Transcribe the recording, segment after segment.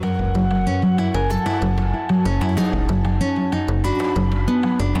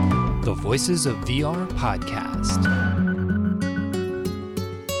Voices of VR podcast.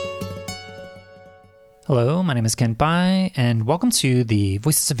 Hello, my name is Ken Pai, and welcome to the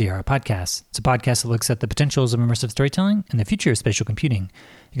Voices of VR podcast. It's a podcast that looks at the potentials of immersive storytelling and the future of spatial computing.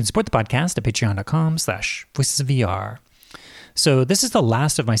 You can support the podcast at patreon.com/voicesofvr. So this is the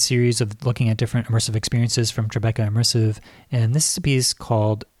last of my series of looking at different immersive experiences from Tribeca Immersive, and this is a piece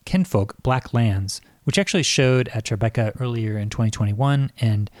called Kinfolk, Black Lands, which actually showed at Tribeca earlier in 2021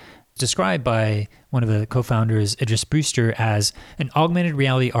 and described by one of the co-founders, Idris Brewster, as an augmented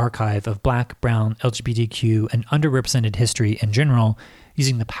reality archive of Black, Brown, LGBTQ, and underrepresented history in general,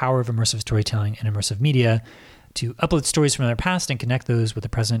 using the power of immersive storytelling and immersive media to upload stories from their past and connect those with the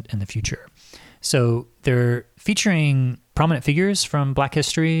present and the future. So they're featuring prominent figures from Black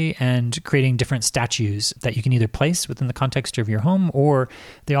history and creating different statues that you can either place within the context of your home, or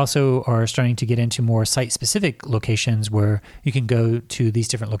they also are starting to get into more site-specific locations where you can go to these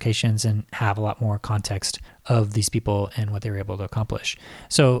different locations and have a lot more context of these people and what they were able to accomplish.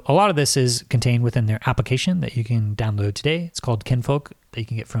 So a lot of this is contained within their application that you can download today. It's called Kinfolk, that you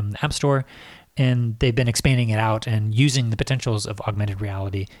can get from the App Store. And they've been expanding it out and using the potentials of augmented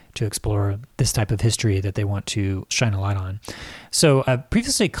reality to explore this type of history that they want to shine a light on. So I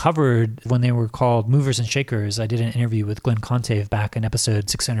previously covered when they were called Movers and Shakers. I did an interview with Glenn Kontave back in episode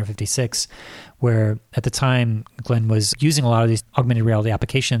 656, where at the time Glenn was using a lot of these augmented reality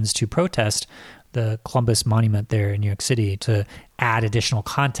applications to protest the Columbus Monument there in New York City to add additional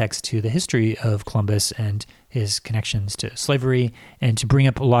context to the history of Columbus and his connections to slavery, and to bring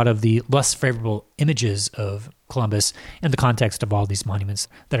up a lot of the less favorable images of Columbus in the context of all these monuments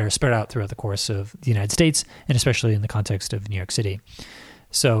that are spread out throughout the course of the United States, and especially in the context of New York City.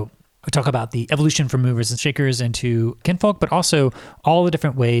 So we talk about the evolution from Movers and Shakers into Kinfolk, but also all the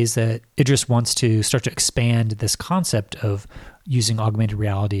different ways that Idris wants to start to expand this concept of using augmented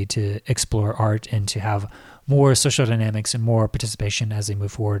reality to explore art and to have more social dynamics and more participation as they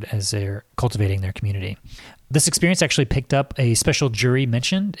move forward as they're cultivating their community. This experience actually picked up a special jury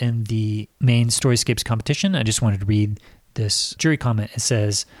mention in the main Storyscapes competition. I just wanted to read this jury comment. It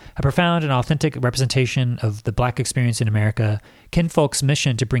says, "A profound and authentic representation of the Black experience in America, Kinfolk's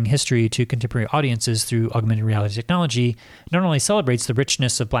mission to bring history to contemporary audiences through augmented reality technology not only celebrates the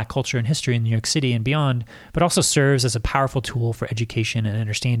richness of Black culture and history in New York City and beyond, but also serves as a powerful tool for education and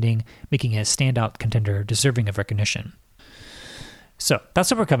understanding, making it a standout contender deserving of recognition." So that's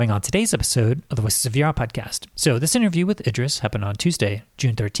what we're covering on today's episode of the Voices of VR podcast. So this interview with Idris happened on Tuesday,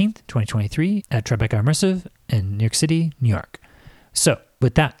 June 13th, 2023 at Tribeca Immersive in New York City, New York. So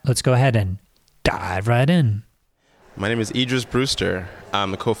with that, let's go ahead and dive right in. My name is Idris Brewster.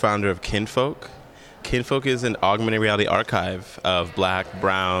 I'm the co-founder of Kinfolk. Kinfolk is an augmented reality archive of Black,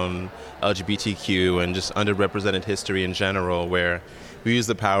 Brown, LGBTQ, and just underrepresented history in general, where we use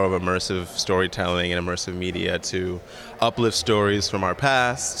the power of immersive storytelling and immersive media to uplift stories from our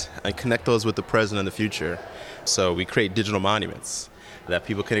past and connect those with the present and the future. So we create digital monuments that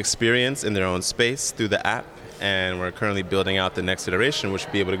people can experience in their own space through the app, and we're currently building out the next iteration, which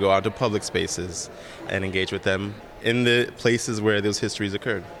will be able to go out to public spaces and engage with them in the places where those histories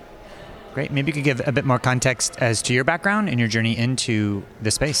occurred. Great. Maybe you could give a bit more context as to your background and your journey into the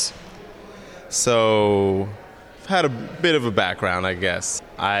space. So I've had a bit of a background, I guess.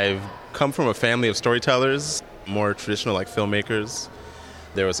 I've come from a family of storytellers, more traditional like filmmakers.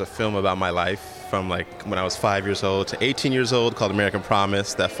 There was a film about my life from like when I was 5 years old to 18 years old called American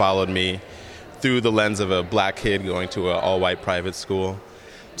Promise that followed me through the lens of a Black kid going to an all-white private school.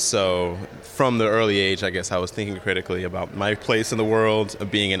 So from the early age, I guess I was thinking critically about my place in the world,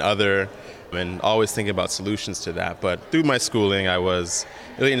 of being an other, and always thinking about solutions to that. But through my schooling, I was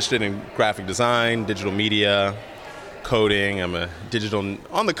really interested in graphic design, digital media, coding. I'm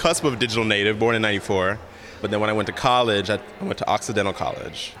on the cusp of a digital native, born in 94. But then when I went to college, I went to Occidental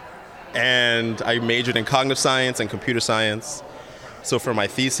College. And I majored in cognitive science and computer science. So for my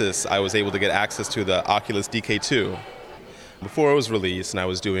thesis, I was able to get access to the Oculus DK2 before it was released, and I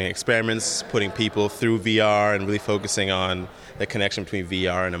was doing experiments, putting people through VR and really focusing on the connection between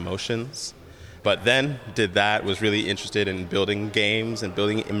VR and emotions. But then was really interested in building games and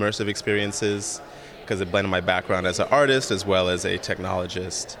building immersive experiences because it blended my background as an artist as well as a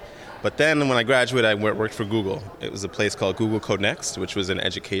technologist. But then when I graduated, I worked for Google. It was a place called Google Codenext, which was an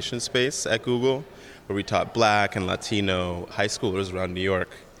education space at Google where we taught Black and Latino high schoolers around New York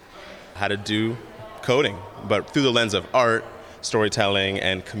how to do coding, but through the lens of art, storytelling,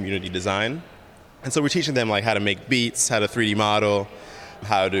 and community design. And so we're teaching them like how to make beats, how to 3D model,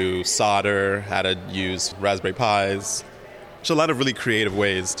 how to solder, how to use Raspberry Pis. So a lot of really creative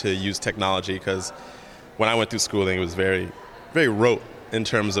ways to use technology, because when I went through schooling, it was very, very rote. in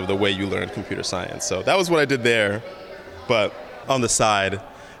terms of the way you learn computer science. So that was what I did there. But on the side,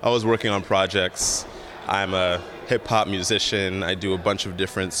 I was working on projects. I'm a hip-hop musician. I do a bunch of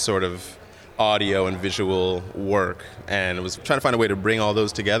different sort of audio and visual work, and was trying to find a way to bring all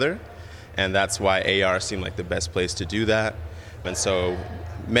those together. And that's why AR seemed like the best place to do that. And so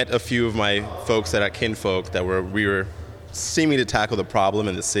met a few of my folks at Kinfolk that we were seeming to tackle the problem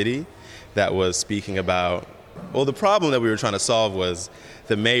in the city that was speaking about, well, the problem that we were trying to solve was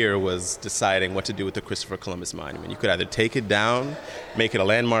the mayor was deciding what to do with the Christopher Columbus Monument. You could either take it down, make it a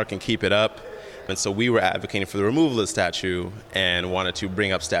landmark, and keep it up. And so we were advocating for the removal of the statue and wanted to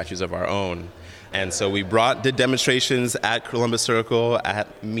bring up statues of our own. And so we did demonstrations at Columbus Circle,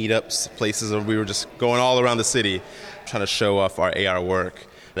 at meetups, places where we were just going all around the city trying to show off our AR work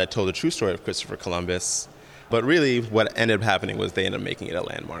that told the true story of Christopher Columbus. But really what ended up happening was they ended up making it a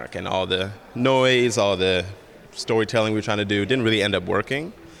landmark, and all the noise, all the storytelling we were trying to do didn't really end up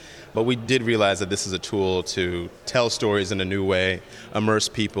working. But we did realize that this is a tool to tell stories in a new way, immerse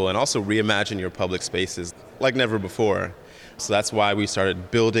people, and also reimagine your public spaces like never before. So that's why we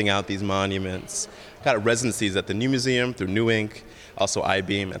started building out these monuments. Got residencies at the New Museum through New Ink, also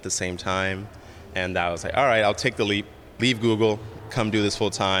iBeam at the same time. And I was like, all right, I'll take the leap, leave Google, come do this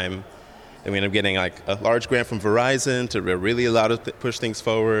full time. And we ended up getting like a large grant from Verizon to really allow us to push things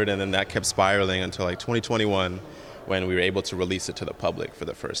forward. And then that kept spiraling until like 2021 when we were able to release it to the public for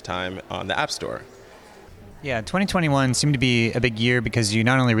the first time on the App Store. Yeah, 2021 seemed to be a big year because you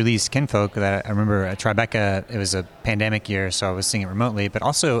not only released Kinfolk, that I remember at Tribeca, it was a pandemic year, so I was seeing it remotely, but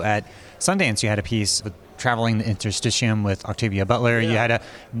also at Sundance you had a piece with Traveling the Interstitium with Octavia Butler. Yeah. You had a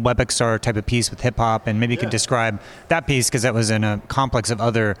WebXR type of piece with hip-hop, and maybe you could describe that piece because that was in a complex of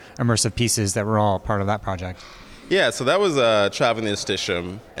other immersive pieces that were all part of that project. Yeah, so that was Traveling the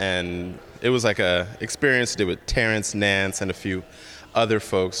Interstitium, and it was like a experience to do with Terrence, Nance, and a few other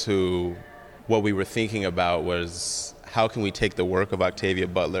folks who, what we were thinking about was how can we take the work of Octavia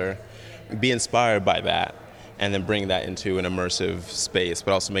Butler, be inspired by that, and then bring that into an immersive space,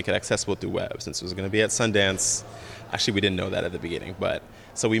 but also make it accessible through web, since it was going to be at Sundance. Actually, we didn't know that at the beginning, but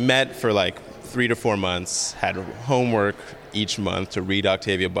so we met for like 3 to 4 months, had homework each month to read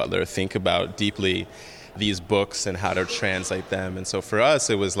Octavia Butler, think about deeply these books and how to translate them. And so for us,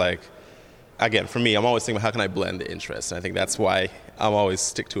 it was like, again, for me, I'm always thinking about how can I blend the interests. And I think that's why I'll always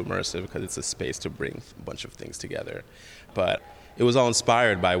stick to immersive, because it's a space to bring a bunch of things together. But it was all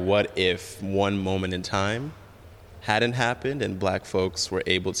inspired by what if one moment in time hadn't happened and Black folks were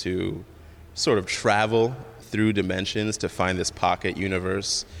able to sort of travel through dimensions to find this pocket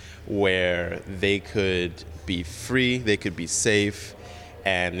universe where they could be free, they could be safe,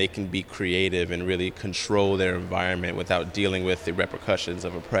 and they can be creative and really control their environment without dealing with the repercussions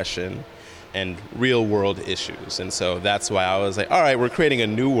of oppression and real world issues. And so that's why I was like, all right, we're creating a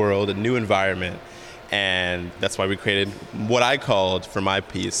new world, a new environment. And that's why we created what I called, for my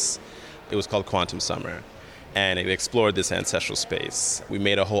piece, it was called Quantum Summer. And it explored this ancestral space. We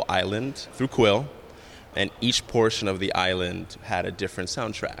made a whole island through Quill, and each portion of the island had a different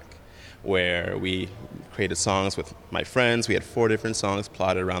soundtrack, where we created songs with my friends. We had 4 different songs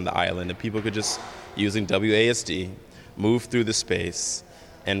plotted around the island, and people could just, using WASD, move through the space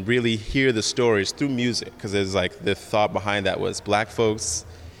and really hear the stories through music, because there's like the thought behind that was Black folks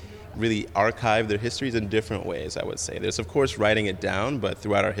really archive their histories in different ways, I would say. There's, of course, writing it down, but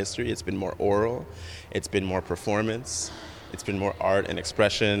throughout our history, it's been more oral, it's been more performance, it's been more art and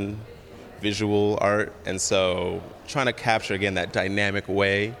expression, visual art, and so trying to capture, again, that dynamic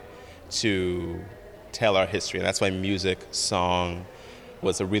way to tell our history. And that's why music, song,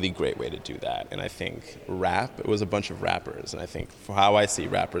 was a really great way to do that. And I think rap, it was a bunch of rappers. And I think for how I see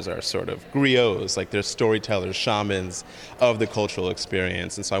rappers are sort of griots, like they're storytellers, shamans of the cultural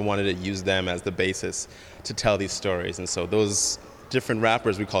experience. And so I wanted to use them as the basis to tell these stories. And so those different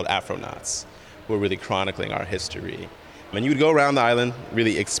rappers we called Afronauts were really chronicling our history. And you would go around the island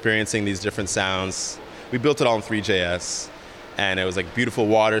really experiencing these different sounds. We built it all in 3JS. And it was like beautiful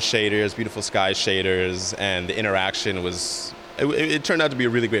water shaders, beautiful sky shaders, and the interaction was, it turned out to be a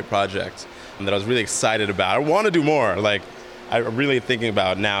really great project and that I was really excited about. I want to do more. Like, I'm really thinking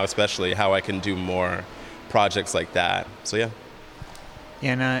about now, especially, how I can do more projects like that. So, yeah.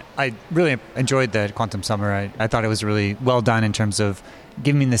 And I really enjoyed the Quantum Summer. I thought it was really well done in terms of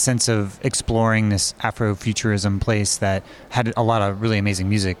gave me the sense of exploring this Afrofuturism place that had a lot of really amazing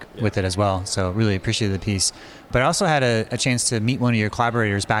music with it as well. So really appreciated the piece. But I also had a chance to meet one of your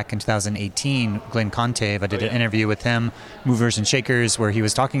collaborators back in 2018, Glenn Contave. I did an interview with him, Movers and Shakers, where he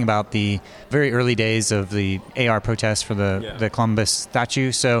was talking about the very early days of the AR protests for the Columbus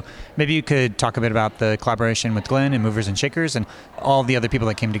statue. So maybe you could talk a bit about the collaboration with Glenn and Movers and Shakers and all the other people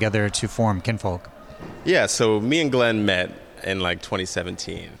that came together to form Kinfolk. Yeah, so me and Glenn met in like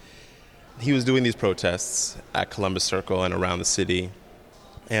 2017. He was doing these protests at Columbus Circle and around the city,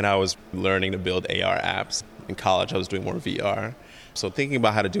 and I was learning to build AR apps. In college, I was doing more VR. So thinking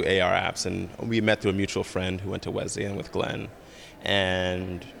about how to do AR apps, and we met through a mutual friend who went to Wesleyan with Glenn,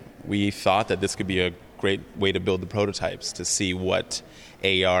 and we thought that this could be a great way to build the prototypes to see what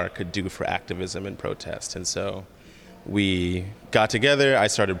AR could do for activism and protest. And so we got together, I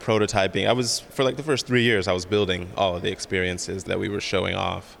started prototyping. For like the first 3 years, I was building all of the experiences that we were showing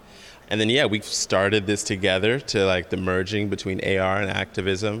off. And then, we started this together to like the merging between AR and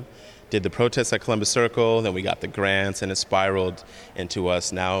activism. Did the protests at Columbus Circle, then we got the grants, and it spiraled into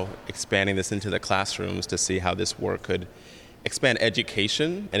us now expanding this into the classrooms to see how this work could expand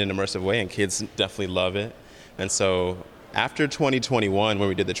education in an immersive way, and kids definitely love it. And so after 2021, when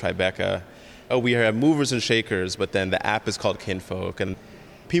we did the Tribeca, we have Movers and Shakers, but then the app is called Kinfolk, and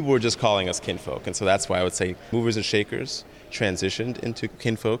people were just calling us Kinfolk. And so that's why I would say Movers and Shakers transitioned into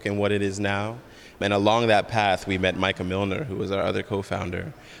Kinfolk and what it is now. And along that path, we met Micah Milner, who was our other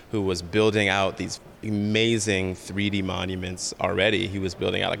co-founder, who was building out these amazing 3D monuments already. He was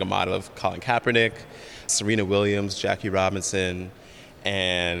building out like a model of Colin Kaepernick, Serena Williams, Jackie Robinson.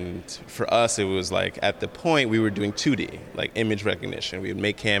 And for us, it was like at the point we were doing 2D, like image recognition. We would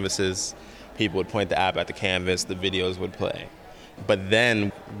make canvases, people would point the app at the canvas, the videos would play. But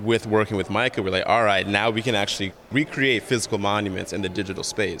then with working with Micah, we're like, all right, now we can actually recreate physical monuments in the digital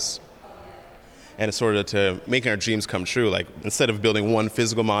space. And it's sort of to make our dreams come true. Like instead of building one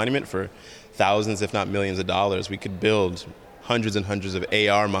physical monument for thousands, if not millions of dollars, we could build hundreds and hundreds of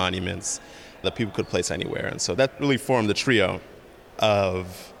AR monuments that people could place anywhere. And so that really formed the trio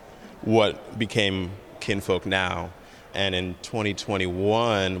of what became Kinfolk now. And in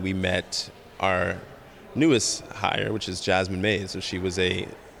 2021, we met our newest hire, which is Jasmine Mays. So she was a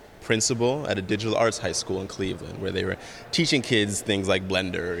principal at a digital arts high school in Cleveland, where they were teaching kids things like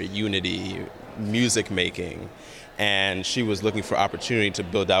Blender, Unity, music making. And she was looking for opportunity to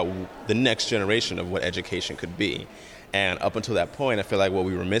build out the next generation of what education could be. And up until that point, I feel like what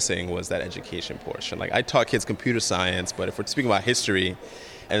we were missing was that education portion. Like I taught kids computer science, but if we're speaking about history,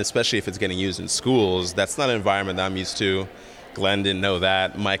 and especially if it's getting used in schools, that's not an environment that I'm used to. Glenn didn't know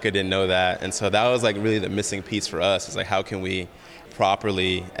that, Micah didn't know that. And so that was like really the missing piece for us, is like how can we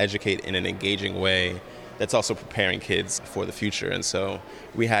properly educate in an engaging way that's also preparing kids for the future. And so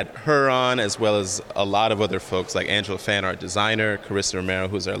we had her on, as well as a lot of other folks like Angela Fan, our designer, Carissa Romero,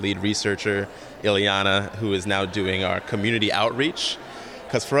 who's our lead researcher, Ileana, who is now doing our community outreach.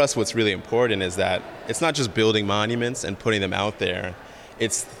 Because for us, what's really important is that it's not just building monuments and putting them out there.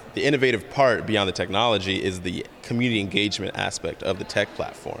 It's the innovative part beyond the technology is the community engagement aspect of the tech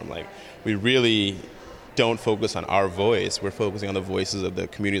platform. Like we really don't focus on our voice. We're focusing on the voices of the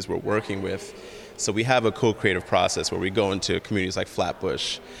communities we're working with. So we have a co-creative process where we go into communities like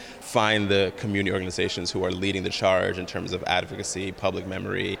Flatbush, find the community organizations who are leading the charge in terms of advocacy, public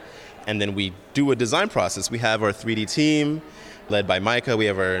memory, and then we do a design process. We have our 3D team led by Micah. We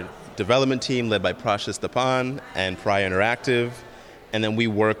have our development team led by Prasha Stepan and Prior Interactive. And then we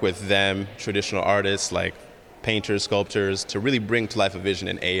work with them, traditional artists like painters, sculptors, to really bring to life a vision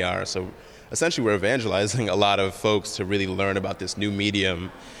in AR. So essentially we're evangelizing a lot of folks to really learn about this new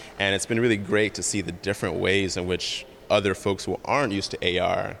medium. And it's been really great to see the different ways in which other folks who aren't used to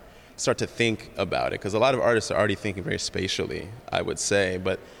AR start to think about it. Because a lot of artists are already thinking very spatially, I would say.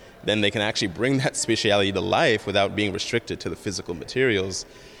 But then they can actually bring that spatiality to life without being restricted to the physical materials.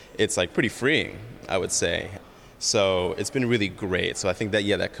 It's like pretty freeing, I would say. So it's been really great. So I think that,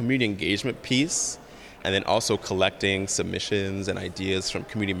 that community engagement piece, and then also collecting submissions and ideas from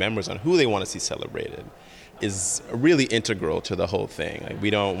community members on who they want to see celebrated, is really integral to the whole thing. Like, we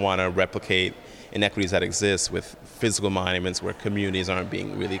don't want to replicate inequities that exist with physical monuments where communities aren't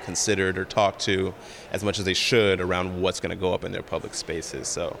being really considered or talked to as much as they should around what's going to go up in their public spaces.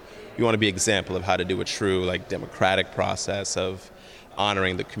 So we want to be an example of how to do a true democratic process of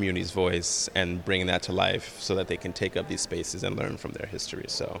honoring the community's voice and bringing that to life so that they can take up these spaces and learn from their history.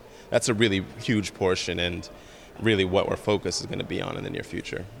 So that's a really huge portion and really what our focus is going to be on in the near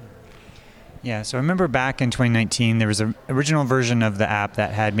future. Yeah, so I remember back in 2019, there was an original version of the app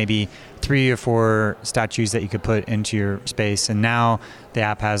that had maybe 3 or 4 statues that you could put into your space. And now the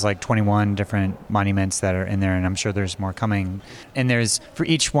app has like 21 different monuments that are in there, and I'm sure there's more coming. And for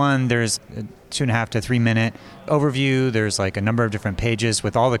each one, there's a 2.5 to 3 minute overview. There's like a number of different pages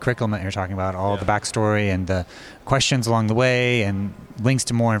with all the curriculum that you're talking about, all the backstory and the questions along the way and links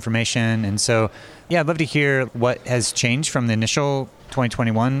to more information. And so, yeah, I'd love to hear what has changed from the initial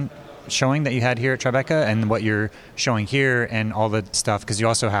 2021 showing that you had here at Tribeca and what you're showing here and all the stuff, because you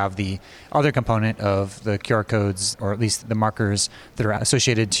also have the other component of the QR codes, or at least the markers that are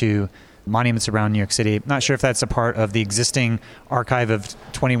associated to monuments around New York City. I'm not sure if that's a part of the existing archive of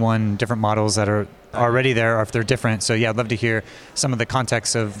 21 different models that are already there or if they're different. So yeah, I'd love to hear some of the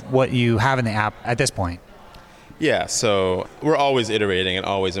context of what you have in the app at this point. Yeah, so we're always iterating and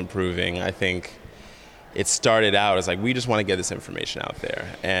always improving. I think it started out as like, we just want to get this information out there.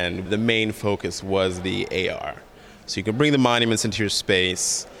 And the main focus was the AR. So you can bring the monuments into your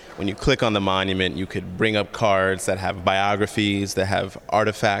space. When you click on the monument, you could bring up cards that have biographies, that have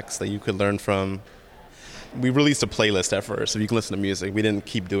artifacts that you could learn from. We released a playlist at first, so you can listen to music. We didn't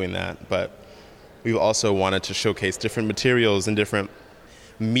keep doing that, but we also wanted to showcase different materials and different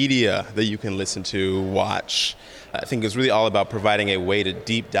media that you can listen to, watch. I think it's really all about providing a way to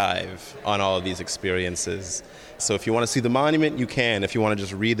deep dive on all of these experiences. So if you want to see the monument, you can. If you want to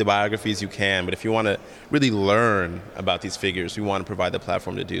just read the biographies, you can. But if you want to really learn about these figures, we want to provide the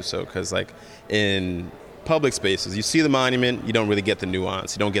platform to do so. Because like in public spaces, you see the monument, you don't really get the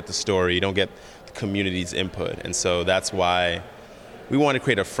nuance. You don't get the story. You don't get the community's input. And so that's why we want to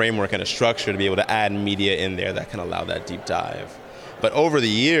create a framework and a structure to be able to add media in there that can allow that deep dive. But over the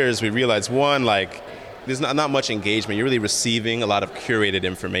years, we realized, one, like, there's not much engagement. You're really receiving a lot of curated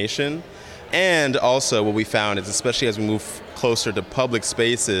information. And also what we found is, especially as we move closer to public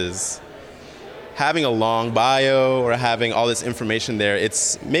spaces, having a long bio or having all this information there,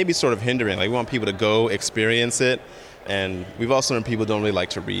 it's maybe sort of hindering. Like, we want people to go experience it. And we've also learned people don't really like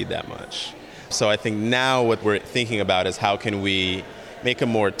to read that much. So I think now what we're thinking about is how can we make a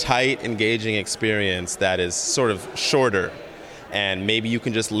more tight, engaging experience that is sort of shorter. And maybe you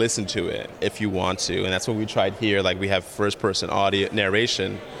can just listen to it if you want to. And that's what we tried here. Like, we have first-person audio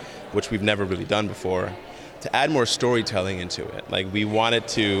narration, which we've never really done before, to add more storytelling into it. Like, we wanted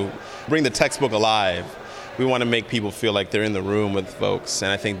to bring the textbook alive. We want to make people feel like they're in the room with folks.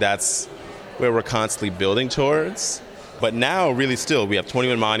 And I think that's where we're constantly building towards. But now, really still, we have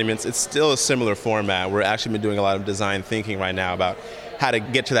 21 monuments. It's still a similar format. We're actually been doing a lot of design thinking right now about how to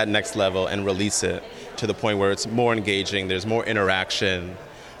get to that next level and release it to the point where it's more engaging, there's more interaction,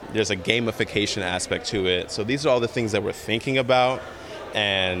 there's a gamification aspect to it. So these are all the things that we're thinking about.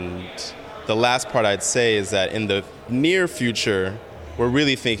 And the last part I'd say is that in the near future, we're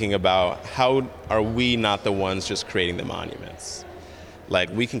really thinking about how are we not the ones just creating the monuments.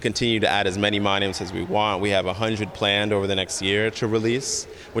 Like, we can continue to add as many monuments as we want. We have 100 planned over the next year to release,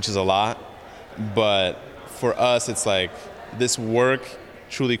 which is a lot. But for us, it's like this work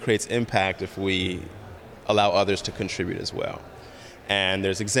truly creates impact if we allow others to contribute as well. And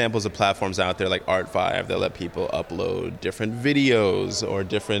there's examples of platforms out there like Art5 that let people upload different videos or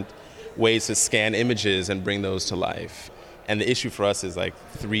different ways to scan images and bring those to life. And the issue for us is like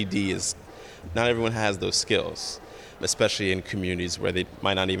 3D is, not everyone has those skills, especially in communities where they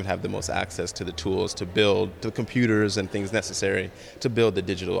might not even have the most access to the tools to build, to the computers and things necessary to build the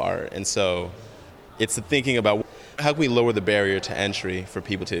digital art. And so it's the thinking about how can we lower the barrier to entry for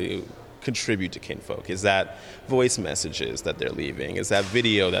people to contribute to Kinfolk? Is that voice messages that they're leaving? Is that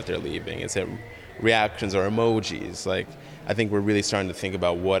video that they're leaving? Is it reactions or emojis? Like, I think we're really starting to think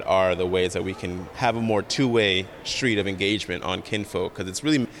about what are the ways that we can have a more two-way street of engagement on Kinfolk, because it's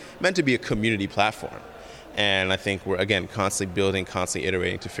really meant to be a community platform. And I think we're, again, constantly building, constantly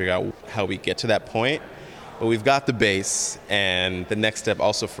iterating to figure out how we get to that point. But we've got the base, and the next step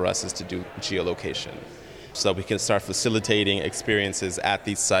also for us is to do geolocation, so that we can start facilitating experiences at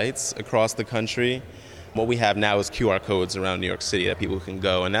these sites across the country. What we have now is QR codes around New York City that people can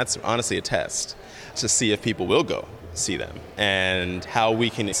go, and that's honestly a test to see if people will go see them and how we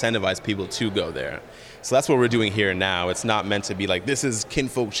can incentivize people to go there. So that's what we're doing here now. It's not meant to be like, this is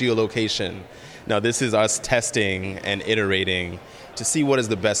Kinfolk geolocation. No, this is us testing and iterating to see what is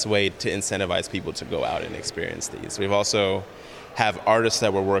the best way to incentivize people to go out and experience these. We've also have artists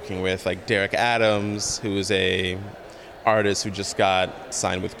that we're working with, like Derek Adams, who is a artist who just got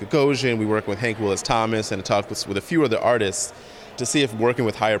signed with Gagosian. We work with Hank Willis Thomas and talked with a few other artists to see if working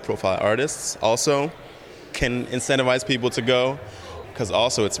with higher profile artists also can incentivize people to go. Because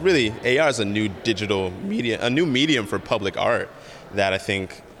also it's really, AR is a new digital media, a new medium for public art that I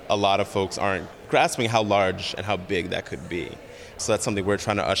think a lot of folks aren't grasping how large and how big that could be. So that's something we're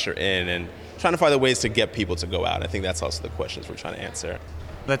trying to usher in and trying to find the ways to get people to go out. I think that's also the questions we're trying to answer.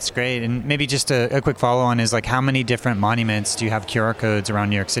 That's great. And maybe just a quick follow-on is like, how many different monuments do you have QR codes around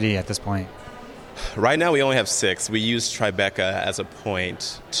New York City at this point? Right now we only have 6. We use Tribeca as a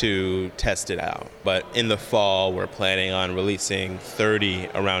point to test it out. But in the fall, we're planning on releasing 30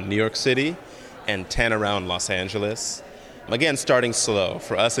 around New York City and 10 around Los Angeles. Again, starting slow.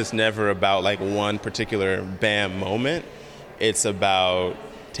 For us, it's never about like one particular bam moment. It's about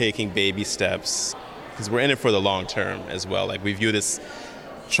taking baby steps because we're in it for the long term as well. Like we view this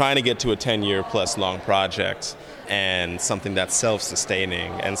trying to get to a 10-year plus long project and something that's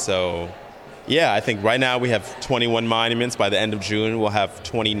self-sustaining. And so, yeah, I think right now we have 21 monuments. By the end of June, we'll have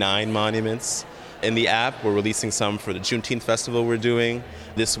 29 monuments in the app. We're releasing some for the Juneteenth festival we're doing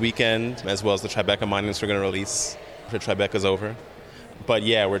this weekend, as well as the Tribeca monuments we're going to release after Tribeca's over. But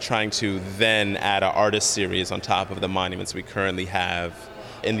yeah, we're trying to then add an artist series on top of the monuments we currently have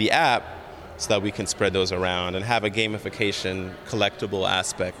in the app so that we can spread those around and have a gamification, collectible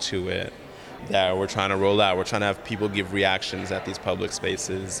aspect to it that we're trying to roll out. We're trying to have people give reactions at these public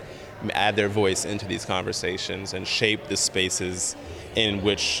spaces, add their voice into these conversations, and shape the spaces in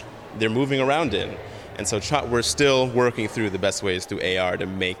which they're moving around in. And so we're still working through the best ways through AR to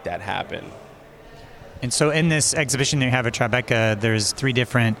make that happen. And so in this exhibition that you have at Tribeca, there's 3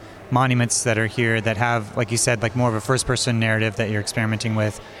 different monuments that are here that have, like you said, like more of a first-person narrative that you're experimenting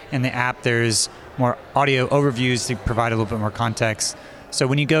with. In the app, there's more audio overviews to provide a little bit more context. So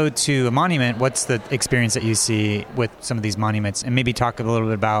when you go to a monument, what's the experience that you see with some of these monuments? And maybe talk a little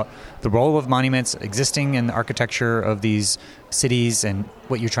bit about the role of monuments existing in the architecture of these cities and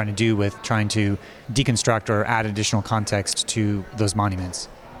what you're trying to do with trying to deconstruct or add additional context to those monuments.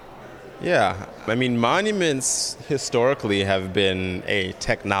 Yeah, I mean, monuments historically have been a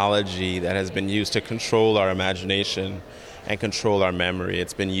technology that has been used to control our imagination and control our memory.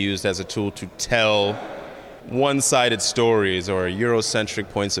 It's been used as a tool to tell one-sided stories or Eurocentric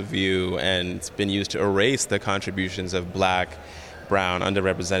points of view, and it's been used to erase the contributions of Black, brown,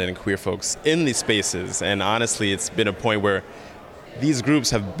 underrepresented, and queer folks in these spaces. And honestly, it's been a point where these groups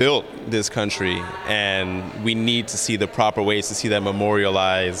have built this country, and we need to see the proper ways to see that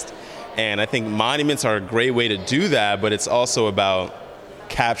memorialized. And I think monuments are a great way to do that, but it's also about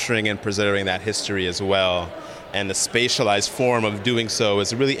capturing and preserving that history as well. And the spatialized form of doing so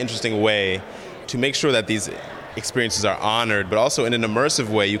is a really interesting way to make sure that these experiences are honored, but also in an immersive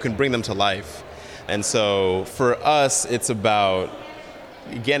way, you can bring them to life. And so for us, it's about,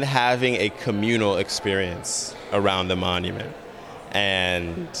 again, having a communal experience around the monument.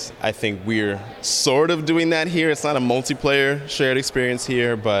 And I think we're sort of doing that here. It's not a multiplayer shared experience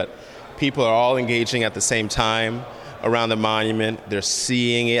here, but people are all engaging at the same time around the monument. They're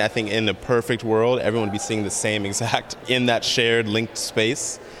seeing it. I think in the perfect world, everyone would be seeing the same exact in that shared linked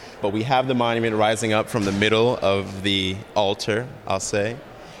space. But we have the monument rising up from the middle of the altar, I'll say.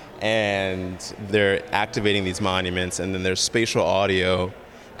 And they're activating these monuments, and then there's spatial audio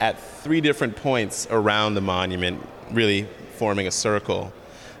at 3 different points around the monument, really forming a circle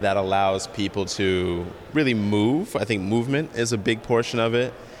that allows people to really move. I think movement is a big portion of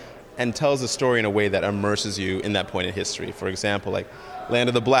it, and tells a story in a way that immerses you in that point in history. For example, like Land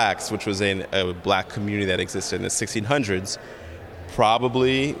of the Blacks, which was a Black community that existed in the 1600s,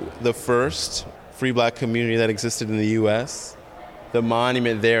 probably the first free Black community that existed in the U.S. The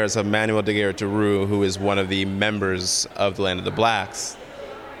monument there is of Manuel de Guerra Deru, who is one of the members of the Land of the Blacks.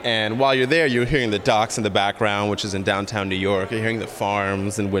 And while you're there, you're hearing the docks in the background, which is in downtown New York. You're hearing the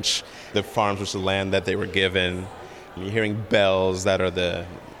farms, which is the land that they were given. You're hearing bells that are the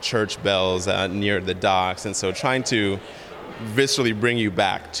church bells near the docks. And so trying to viscerally bring you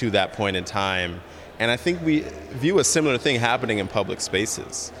back to that point in time. And I think we view a similar thing happening in public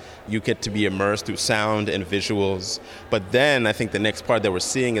spaces. You get to be immersed through sound and visuals. But then I think the next part that we're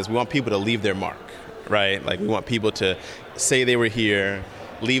seeing is we want people to leave their mark, right? Like we want people to say they were here,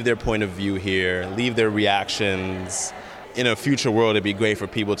 leave their point of view here, leave their reactions. In a future world, it'd be great for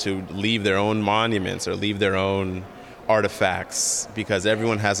people to leave their own monuments or leave their own artifacts, because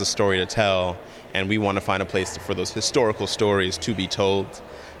everyone has a story to tell, and we want to find a place for those historical stories to be told.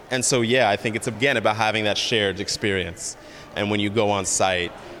 And so, yeah, I think it's, again, about having that shared experience. And when you go on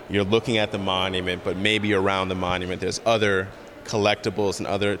site, you're looking at the monument, but maybe around the monument there's other collectibles and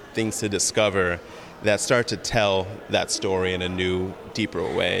other things to discover that start to tell that story in a new, deeper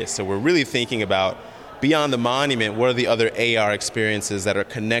way. So we're really thinking about, beyond the monument, what are the other AR experiences that are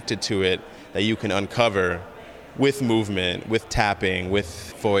connected to it that you can uncover with movement, with tapping,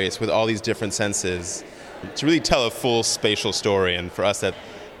 with voice, with all these different senses, to really tell a full spatial story. And for us,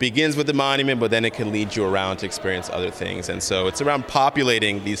 begins with the monument, but then it can lead you around to experience other things. And so it's around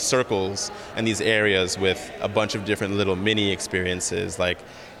populating these circles and these areas with a bunch of different little mini experiences. Like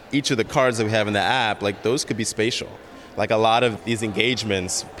each of the cards that we have in the app, like those could be spatial. Like a lot of these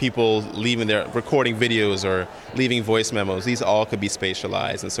engagements, people leaving their recording videos or leaving voice memos, these all could be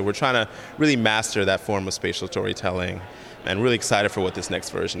spatialized. And so we're trying to really master that form of spatial storytelling, and really excited for what this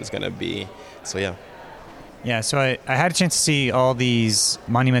next version is going to be. So yeah. Yeah, so I had a chance to see all these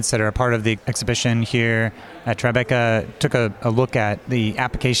monuments that are a part of the exhibition here at Tribeca. Took a look at the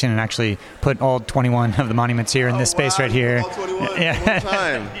application and actually put all 21 of the monuments here in this space right here. All 21 at one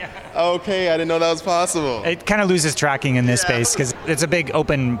time. Yeah. Okay, I didn't know that was possible. It kind of loses tracking in this space because it's a big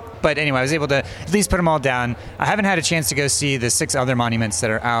open, but anyway, I was able to at least put them all down. I haven't had a chance to go see the 6 other monuments that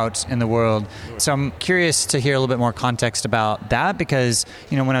are out in the world, so I'm curious to hear a little bit more context about that because,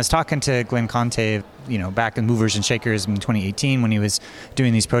 when I was talking to Glenn Conte, back in Movers and Shakers in 2018 when he was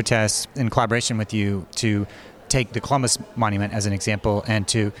doing these protests in collaboration with you to take the Columbus Monument as an example and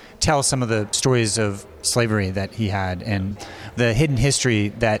to tell some of the stories of slavery that he had and the hidden history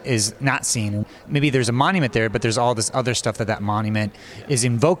that is not seen. Maybe there's a monument there, but there's all this other stuff that monument is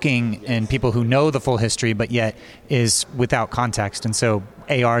invoking in people who know the full history, but yet is without context. And so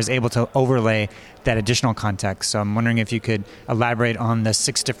AR is able to overlay that additional context. So I'm wondering if you could elaborate on the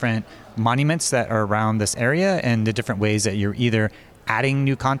 6 different monuments that are around this area and the different ways that you're either adding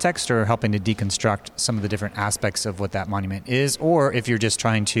new context or helping to deconstruct some of the different aspects of what that monument is, or if you're just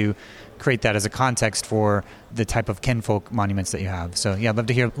trying to create that as a context for the type of Kinfolk monuments that you have. So yeah, I'd love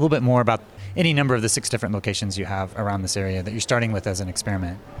to hear a little bit more about any number of the 6 different locations you have around this area that you're starting with as an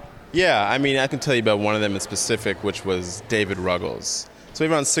experiment. Yeah, I can tell you about one of them in specific, which was David Ruggles. So we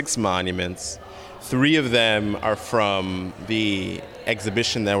have around 6 monuments. 3 of them are from the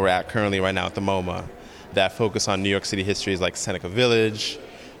exhibition that we're at currently right now at the MoMA that focus on New York City histories like Seneca Village,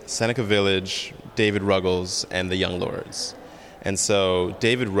 David Ruggles, and the Young Lords. And so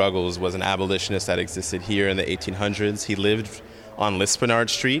David Ruggles was an abolitionist that existed here in the 1800s. He lived on Lispenard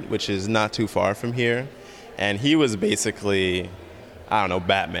Street, which is not too far from here. And he was basically,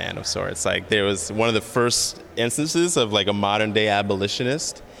 Batman of sorts. Like there was one of the first instances of like a modern day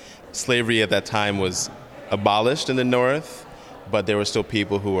abolitionist. Slavery at that time was abolished in the North, but there were still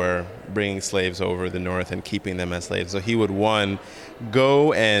people who were bringing slaves over the North and keeping them as slaves. So he would, one,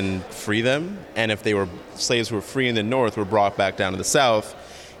 go and free them, and if they were slaves who were free in the North were brought back down to the South,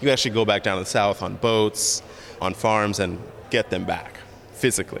 you actually go back down to the South on boats, on farms, and get them back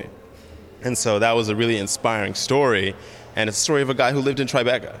physically. And so that was a really inspiring story, and it's a story of a guy who lived in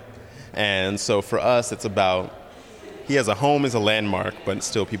Tribeca. And so for us, it's about, he has a home as a landmark, but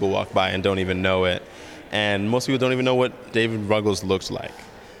still people walk by and don't even know it. And most people don't even know what David Ruggles looked like.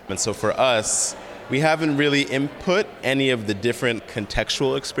 And so for us, we haven't really input any of the different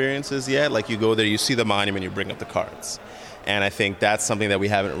contextual experiences yet. Like you go there, you see the monument, you bring up the cards. And I think that's something that we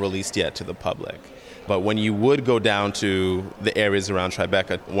haven't released yet to the public. But when you would go down to the areas around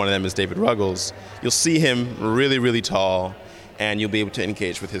Tribeca, one of them is David Ruggles, you'll see him really, really tall, and you'll be able to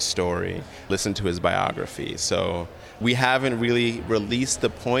engage with his story, listen to his biography. So we haven't really released the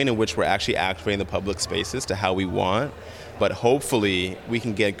point in which we're actually activating the public spaces to how we want, but hopefully we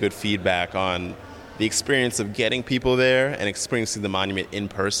can get good feedback on the experience of getting people there and experiencing the monument in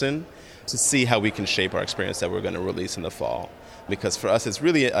person to see how we can shape our experience that we're going to release in the fall. Because for us, it's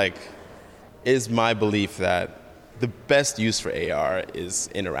really is my belief that the best use for AR is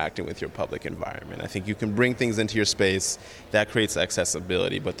interacting with your public environment. I think you can bring things into your space that creates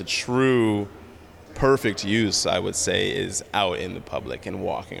accessibility, but the true perfect use, I would say, is out in the public and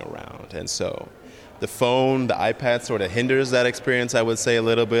walking around. And so the phone, the iPad sort of hinders that experience, I would say, a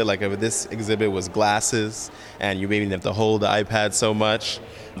little bit. Like if this exhibit was glasses and you maybe didn't have to hold the iPad so much,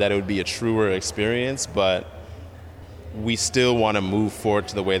 that it would be a truer experience. But we still want to move forward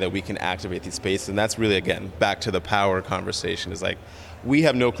to the way that we can activate these spaces. And that's really, again, back to the power conversation. Is like, we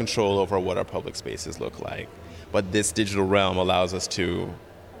have no control over what our public spaces look like. But this digital realm allows us to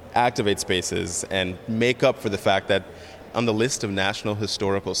activate spaces and make up for the fact that on the list of national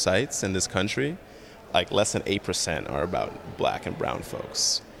historical sites in this country, like less than 8% are about Black and brown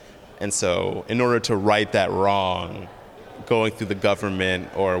folks. And so in order to right that wrong, going through the government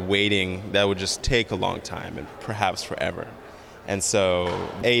or waiting, that would just take a long time and perhaps forever. And so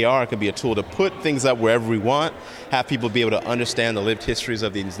AR can be a tool to put things up wherever we want, have people be able to understand the lived histories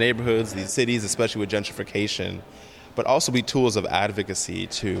of these neighborhoods, these cities, especially with gentrification, but also be tools of advocacy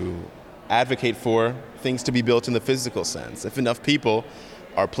to advocate for things to be built in the physical sense. If enough people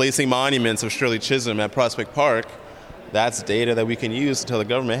are placing monuments of Shirley Chisholm at Prospect Park, that's data that we can use to tell the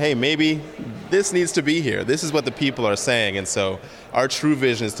government, hey, maybe this needs to be here. This is what the people are saying. And so our true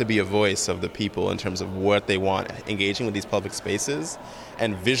vision is to be a voice of the people in terms of what they want, engaging with these public spaces.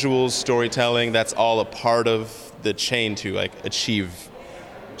 And visuals, storytelling, that's all a part of the chain to achieve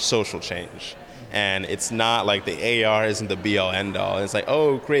social change. And it's not like the AR isn't the be-all, end-all. It's like,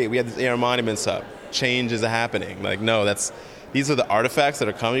 oh, great, we have these AR monuments up. Change is happening. No, these are the artifacts that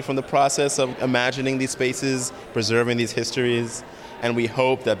are coming from the process of imagining these spaces, preserving these histories, and we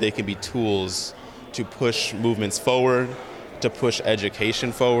hope that they can be tools to push movements forward, to push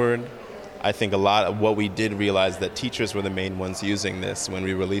education forward. I think a lot of what we did realize that teachers were the main ones using this when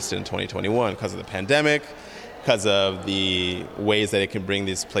we released it in 2021 because of the pandemic, because of the ways that it can bring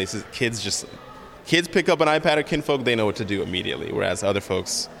these places. Kids pick up an iPad or Kinfolk, they know what to do immediately, whereas other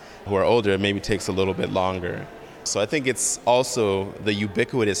folks who are older, it maybe takes a little bit longer. So I think it's also the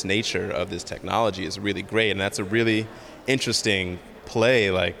ubiquitous nature of this technology is really great, and that's a really interesting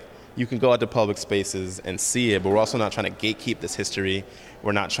play. You can go out to public spaces and see it, but we're also not trying to gatekeep this history.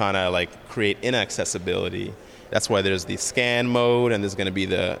 We're not trying to create inaccessibility. That's why there's the scan mode, and there's going to be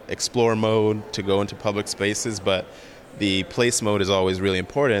the explore mode to go into public spaces, but the place mode is always really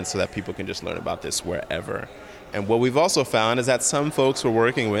important so that people can just learn about this wherever. And what we've also found is that some folks we're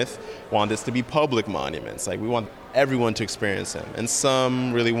working with want this to be public monuments. We want everyone to experience them. And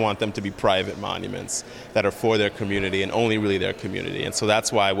some really want them to be private monuments that are for their community and only really their community. And so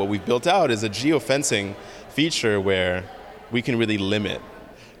that's why what we've built out is a geofencing feature where we can really limit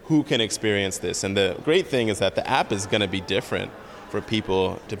who can experience this. And the great thing is that the app is going to be different for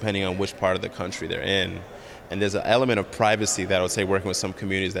people depending on which part of the country they're in. And there's an element of privacy that I would say working with some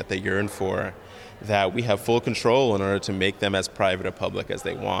communities that they yearn for, that we have full control in order to make them as private or public as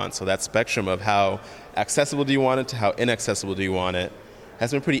they want. So that spectrum of how accessible do you want it to how inaccessible do you want it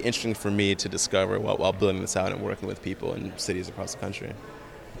has been pretty interesting for me to discover while building this out and working with people in cities across the country.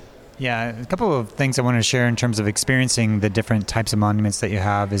 Yeah, a couple of things I want to share in terms of experiencing the different types of monuments that you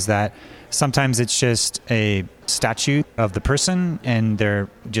have is that sometimes it's just a statue of the person and they're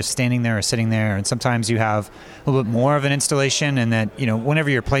just standing there or sitting there. And sometimes you have a little bit more of an installation, and that, whenever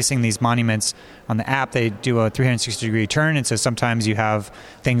you're placing these monuments on the app, they do a 360-degree turn. And so sometimes you have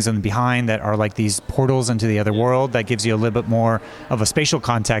things in behind that are like these portals into the other world that gives you a little bit more of a spatial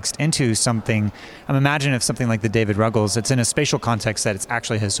context into something. Imagine if something like the David Ruggles, it's in a spatial context that it's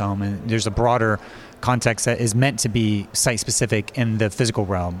actually his home, and there's a broader context that is meant to be site-specific in the physical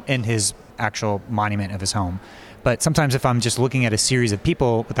realm, in his actual monument of his home. But sometimes if I'm just looking at a series of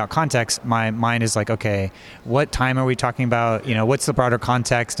people without context, my mind is like, okay, what time are we talking about? What's the broader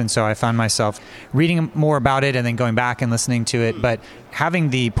context? And so I found myself reading more about it and then going back and listening to it. But having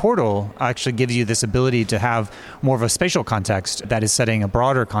the portal actually gives you this ability to have more of a spatial context that is setting a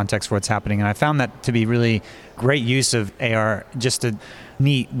broader context for what's happening. And I found that to be really great use of AR, just a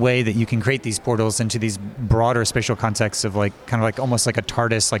neat way that you can create these portals into these broader spatial contexts of almost like a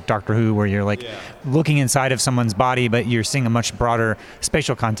TARDIS, like Doctor Who, where you're looking inside of someone's body, but you're seeing a much broader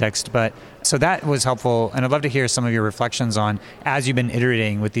spatial context. But so that was helpful. And I'd love to hear some of your reflections on, as you've been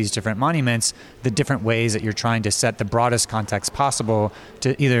iterating with these different monuments, the different ways that you're trying to set the broadest context possible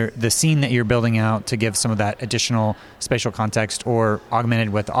to either the scene that you're building out to give some of that additional spatial context, or augmented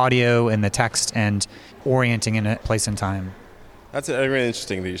with audio and the text and orienting in a place and time. That's really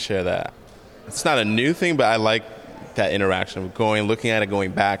interesting that you share that. It's not a new thing, but I like that interaction of looking at it,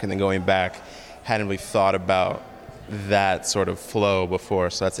 going back, and then going back. Hadn't really thought about that sort of flow before,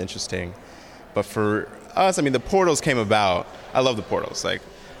 so that's interesting. But for us, the portals came about. I love the portals. I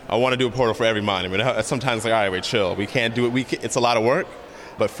want to do a portal for every monument. Sometimes all right, wait, chill. We can't do it. It's a lot of work.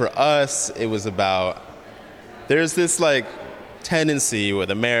 But for us, it was about, there's this tendency with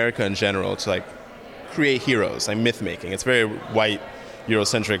America in general to create heroes, myth making. It's a very white,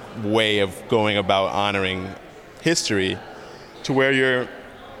 Eurocentric way of going about honoring history, to where you're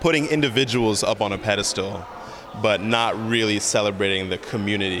putting individuals up on a pedestal, but not really celebrating the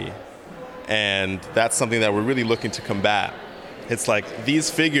community. And that's something that we're really looking to combat. It's these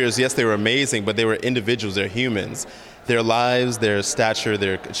figures, yes, they were amazing, but they were individuals, they're humans. Their lives, their stature,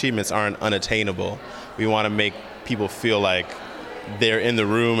 their achievements aren't unattainable. We want to make people feel like they're in the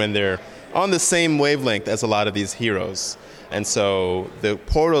room and they're on the same wavelength as a lot of these heroes. And so the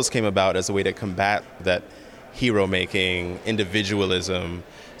portals came about as a way to combat that hero-making, individualism,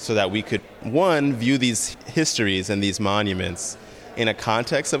 so that we could, one, view these histories and these monuments in a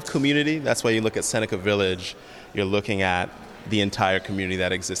context of community. That's why you look at Seneca Village, you're looking at the entire community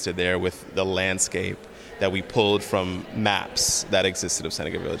that existed there with the landscape that we pulled from maps that existed of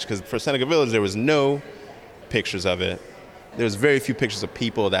Seneca Village. Because for Seneca Village, there was no pictures of it. There was very few pictures of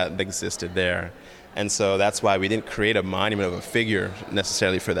people that existed there. And so that's why we didn't create a monument of a figure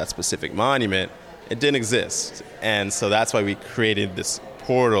necessarily for that specific monument. It didn't exist. And so that's why we created this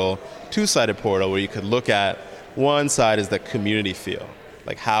portal, two-sided portal, where you could look at one side is the community feel.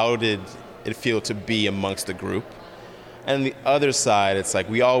 Like, how did it feel to be amongst the group? And the other side, it's like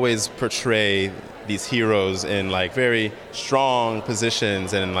we always portray these heroes in like very strong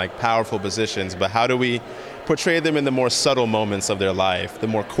positions and in like powerful positions, but how do we portray them in the more subtle moments of their life, the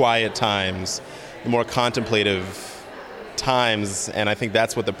more quiet times, the more contemplative times? And I think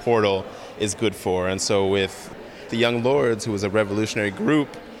that's what the portal is good for. And so with the Young Lords, who was a revolutionary group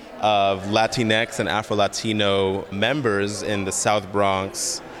of Latinx and Afro-Latino members in the South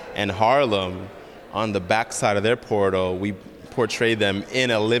Bronx and Harlem, on the backside of their portal, we portrayed them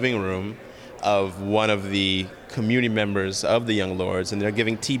in a living room of one of the community members of the Young Lords, and they're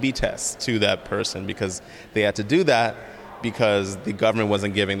giving TB tests to that person because they had to do that because the government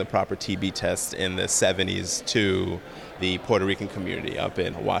wasn't giving the proper TB test in the 70s to the Puerto Rican community up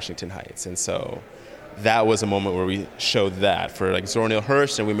in Washington Heights. And so that was a moment where we showed that for like Zora Neale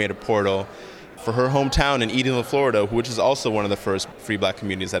Hurston, and we made a portal for her hometown in Edenville, Florida, which is also one of the first free black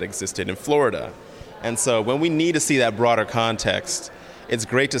communities that existed in Florida. And so when we need to see that broader context, it's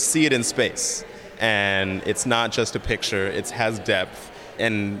great to see it in space. And it's not just a picture, it has depth.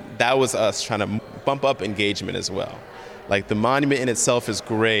 And that was us trying to bump up engagement as well. Like, the monument in itself is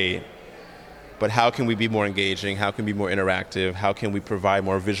great, but how can we be more engaging? How can we be more interactive? How can we provide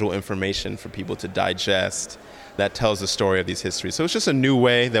more visual information for people to digest that tells the story of these histories? So it's just a new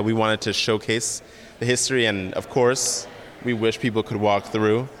way that we wanted to showcase the history. And of course, we wish people could walk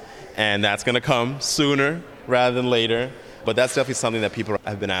through. And that's going to come sooner rather than later. But that's definitely something that people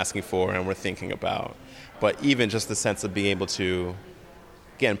have been asking for and we're thinking about. But even just the sense of being able to,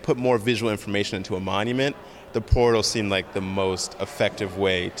 again, put more visual information into a monument, the portal seemed like the most effective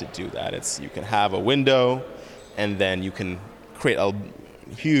way to do that. You can have a window, and then you can create a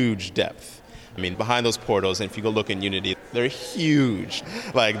huge depth. I mean, behind those portals, and if you go look in Unity, they're huge.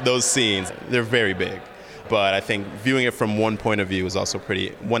 Like, those scenes, they're very big. But I think viewing it from one point of view is also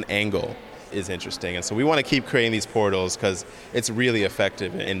one angle is interesting. And so we want to keep creating these portals because it's really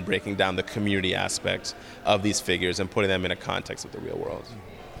effective in breaking down the community aspect of these figures and putting them in a context of the real world.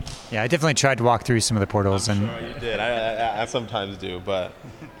 Yeah, I definitely tried to walk through some of the portals. I'm sure you did. I sometimes do. But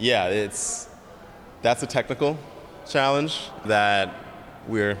yeah, that's a technical challenge that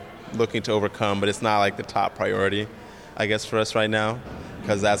we're looking to overcome, but it's not like the top priority, I guess, for us right now.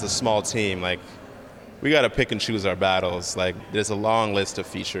 Because as a small team, like, we got to pick and choose our battles. Like, there's a long list of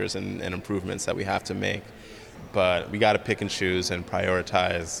features and improvements that we have to make, but we got to pick and choose and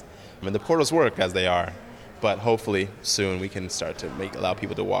prioritize. I mean, the portals work as they are, but hopefully soon we can start to allow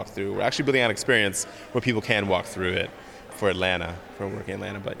people to walk through. We're actually building an experience where people can walk through it for Atlanta, for working in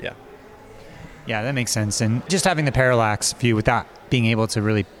Atlanta, but yeah. Yeah, that makes sense. And just having the parallax view without being able to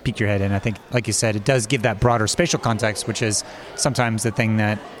really peek your head in, I think, like you said, it does give that broader spatial context, which is sometimes the thing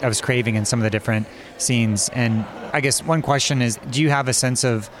that I was craving in some of the different scenes. And I guess one question is, do you have a sense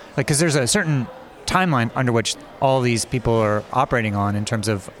of, like, because there's a certain timeline under which all these people are operating on in terms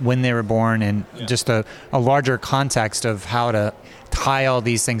of when they were born and just a larger context of how to tie all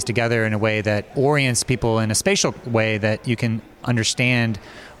these things together in a way that orients people in a spatial way that you can understand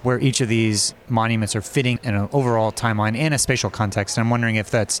where each of these monuments are fitting in an overall timeline and a spatial context. And I'm wondering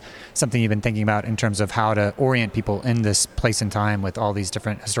if that's something you've been thinking about in terms of how to orient people in this place and time with all these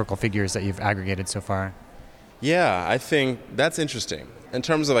different historical figures that you've aggregated so far. Yeah, I think that's interesting. In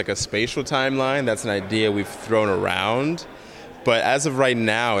terms of like a spatial timeline, that's an idea we've thrown around. But as of right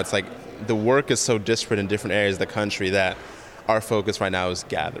now, it's like the work is so disparate in different areas of the country that our focus right now is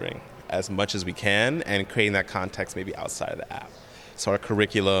gathering as much as we can and creating that context maybe outside of the app. So our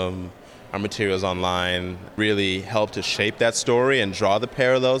curriculum, our materials online really help to shape that story and draw the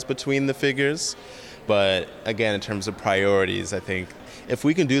parallels between the figures. But again, in terms of priorities, I think if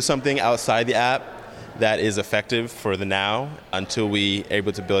we can do something outside the app that is effective for the now until we are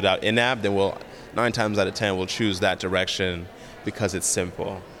able to build out in-app, then 9 times out of 10 we'll choose that direction because it's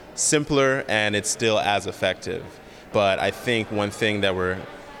simpler and it's still as effective. But I think one thing that we're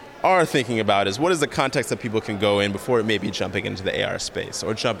thinking about is what is the context that people can go in before it may be jumping into the AR space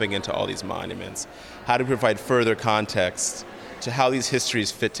or jumping into all these monuments. How to provide further context to how these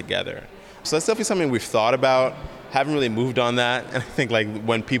histories fit together. So that's definitely something we've thought about, haven't really moved on that. And I think like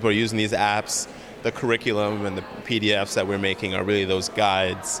when people are using these apps, the curriculum and the PDFs that we're making are really those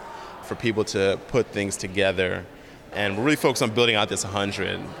guides for people to put things together. And we're really focused on building out this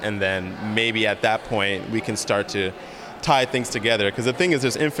 100. And then maybe at that point we can start to tie things together, because the thing is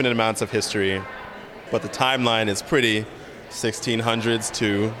there's infinite amounts of history, but the timeline is pretty 1600s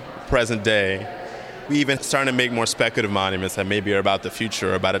to present day. We even starting to make more speculative monuments that maybe are about the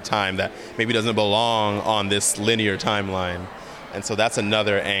future, or about a time that maybe doesn't belong on this linear timeline. And so that's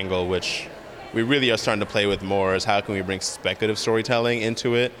another angle which we really are starting to play with more, is how can we bring speculative storytelling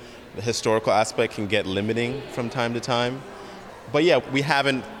into it. The historical aspect can get limiting from time to time. But yeah, we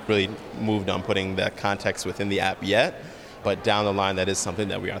haven't really moved on putting that context within the app yet, but down the line that is something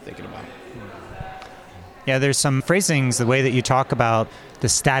that we are thinking about. Yeah, there's some phrasings, the way that you talk about the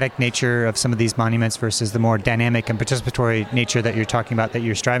static nature of some of these monuments versus the more dynamic and participatory nature that you're talking about, that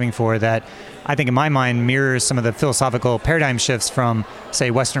you're striving for, that I think in my mind mirrors some of the philosophical paradigm shifts from, say,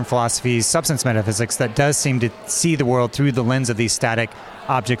 Western philosophy's substance metaphysics that does seem to see the world through the lens of these static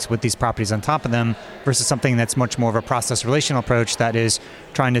objects with these properties on top of them, versus something that's much more of a process relational approach that is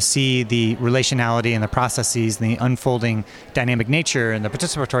trying to see the relationality and the processes and the unfolding dynamic nature and the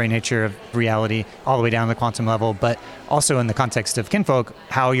participatory nature of reality all the way down to the quantum level, but also in the context of Kinfolk,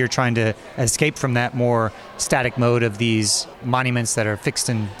 how you're trying to escape from that more static mode of these monuments that are fixed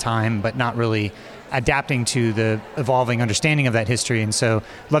in time but not really adapting to the evolving understanding of that history. And so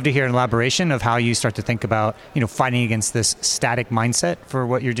love to hear an elaboration of how you start to think about, fighting against this static mindset for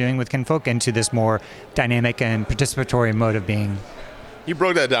what you're doing with Kinfolk into this more dynamic and participatory mode of being. You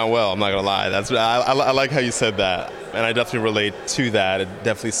broke that down well, I'm not going to lie. I like how you said that, and I definitely relate to that. It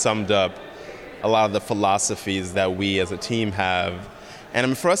definitely summed up a lot of the philosophies that we as a team have. And I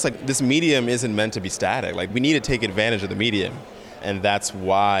mean, for us, this medium isn't meant to be static. We need to take advantage of the medium, and that's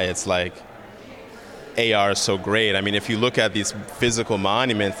why it's AR is so great. I mean, if you look at these physical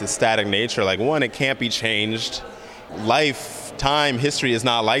monuments, the static nature, one, it can't be changed. Life, time, history is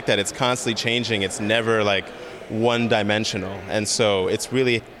not like that. It's constantly changing. It's never one-dimensional. And so it's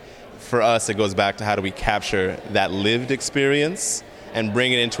really, for us, it goes back to how do we capture that lived experience and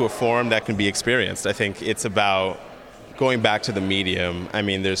bring it into a form that can be experienced. I think it's about going back to the medium. I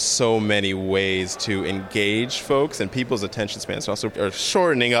mean, there's so many ways to engage folks, and people's attention spans also are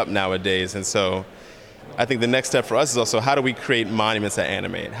shortening up nowadays. And so I think the next step for us is also, how do we create monuments that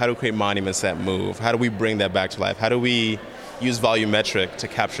animate? How do we create monuments that move? How do we bring that back to life? How do we use volumetric to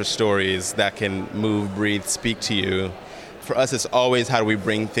capture stories that can move, breathe, speak to you? For us, it's always how do we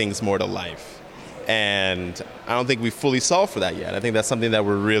bring things more to life? And I don't think we fully solved for that yet. I think that's something that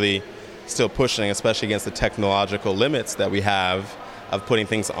we're really still pushing, especially against the technological limits that we have of putting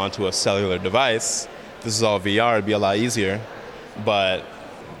things onto a cellular device. This is all VR, it'd be a lot easier. But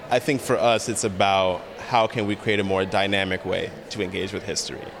I think for us, it's about how can we create a more dynamic way to engage with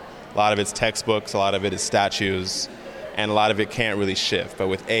history. A lot of it's textbooks, a lot of it is statues, and a lot of it can't really shift. But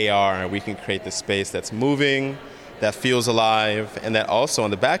with AR, we can create the space that's moving, that feels alive, and that also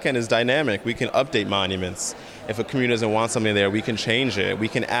on the back end is dynamic. We can update monuments. If a community doesn't want something there, we can change it. We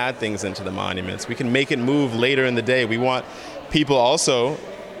can add things into the monuments. We can make it move later in the day. We want people also,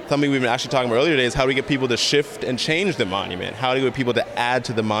 something we've been actually talking about earlier today, is how do we get people to shift and change the monument? How do we get people to add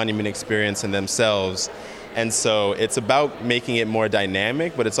to the monument experience in themselves? And so it's about making it more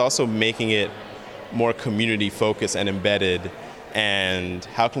dynamic, but it's also making it more community focused and embedded. And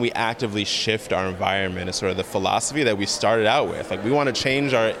how can we actively shift our environment is sort of the philosophy that we started out with. We want to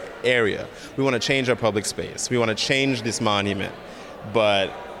change our area. We want to change our public space. We want to change this monument.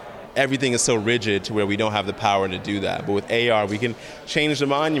 But everything is so rigid to where we don't have the power to do that. But with AR, we can change the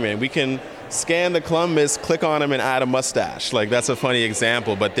monument. We can scan the Columbus, click on him, and add a mustache. That's a funny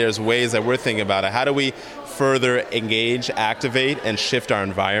example, but there's ways that we're thinking about it. How do we further engage, activate, and shift our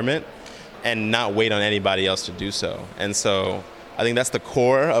environment and not wait on anybody else to do so? And so I think that's the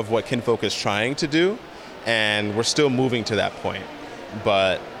core of what Kinfolk is trying to do, and we're still moving to that point.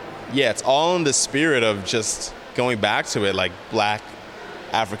 But yeah, it's all in the spirit of just going back to it, Black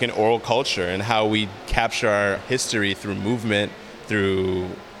African oral culture and how we capture our history through movement, through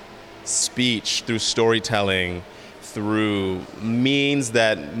speech, through storytelling, through means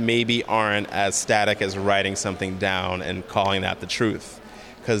that maybe aren't as static as writing something down and calling that the truth.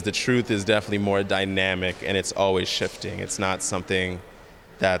 Because the truth is definitely more dynamic and it's always shifting. It's not something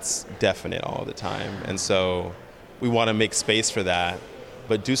that's definite all the time. And so we want to make space for that,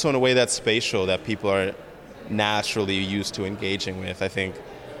 but do so in a way that's spatial, that people are naturally used to engaging with. I think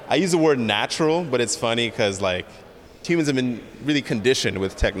I use the word natural, but it's funny because humans have been really conditioned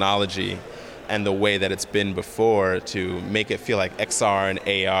with technology and the way that it's been before to make it feel like XR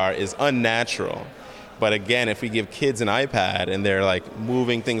and AR is unnatural. But again, if we give kids an iPad and they're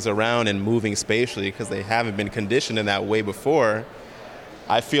moving things around and moving spatially because they haven't been conditioned in that way before,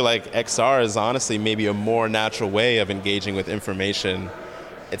 I feel like XR is honestly maybe a more natural way of engaging with information.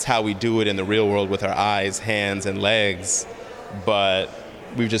 It's how we do it in the real world with our eyes, hands, and legs, but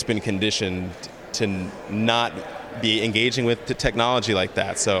we've just been conditioned to not be engaging with technology like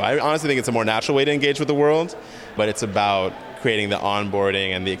that. So I honestly think it's a more natural way to engage with the world, but it's about creating the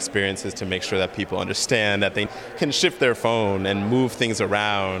onboarding and the experiences to make sure that people understand that they can shift their phone and move things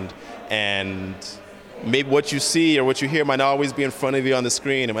around, and maybe what you see or what you hear might not always be in front of you on the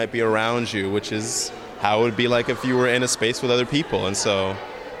screen. It might be around you, which is how it would be like if you were in a space with other people. And so,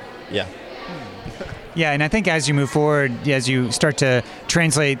 yeah. Yeah, and I think as you move forward, as you start to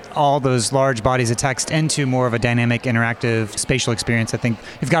translate all those large bodies of text into more of a dynamic, interactive, spatial experience, I think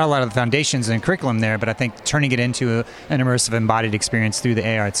you've got a lot of the foundations and curriculum there, but I think turning it into an immersive, embodied experience through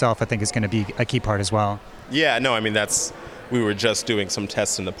the AR itself, I think is going to be a key part as well. Yeah, no, I mean, we were just doing some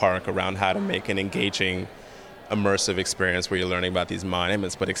tests in the park around how to make an engaging, immersive experience where you're learning about these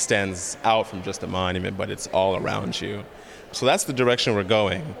monuments, but extends out from just a monument, but it's all around you. So that's the direction we're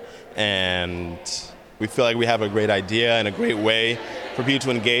going. And we feel like we have a great idea and a great way for people to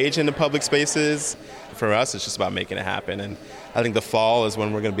engage in the public spaces. For us, it's just about making it happen. And I think the fall is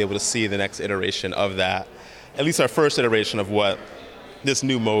when we're going to be able to see the next iteration of that, at least our first iteration of what this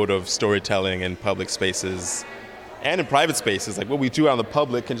new mode of storytelling in public spaces and in private spaces, like what we do out in the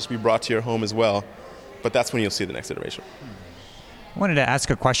public, can just be brought to your home as well. But that's when you'll see the next iteration. I wanted to ask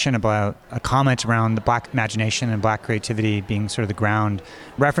a question about a comment around the Black imagination and Black creativity being sort of the ground,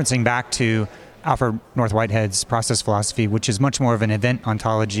 referencing back to Alfred North Whitehead's process philosophy, which is much more of an event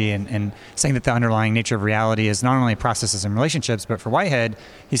ontology, and saying that the underlying nature of reality is not only processes and relationships, but for Whitehead,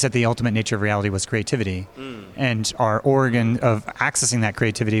 he said the ultimate nature of reality was creativity. And our organ of accessing that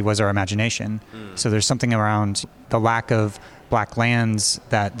creativity was our imagination. So there's something around the lack of Black lands,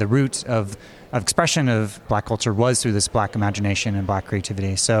 that the root of expression of Black culture was through this Black imagination and Black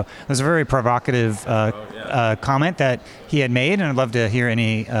creativity. So it was a very provocative comment that he had made, and I'd love to hear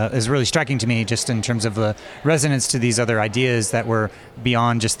any. It was really striking to me just in terms of the resonance to these other ideas that were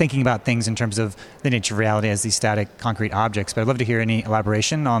beyond just thinking about things in terms of the nature of reality as these static, concrete objects. But I'd love to hear any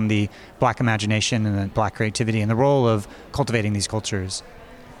elaboration on the Black imagination and the Black creativity and the role of cultivating these cultures.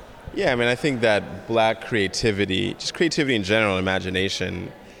 Yeah, I mean, I think that Black creativity, just creativity in general,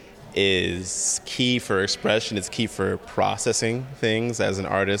 imagination, is key for expression. It's key for processing things as an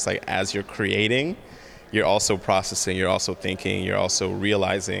artist. Like, as you're creating, you're also processing, you're also thinking, you're also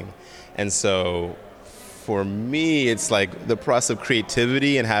realizing. And so for me, it's like the process of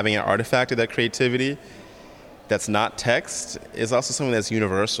creativity and having an artifact of that creativity that's not text is also something that's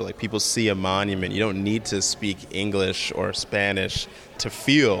universal. Like, people see a monument, you don't need to speak English or Spanish to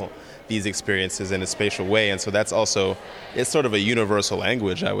feel these experiences in a spatial way. And so that's also, it's sort of a universal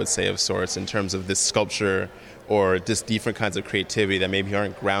language, I would say, of sorts, in terms of this sculpture or just different kinds of creativity that maybe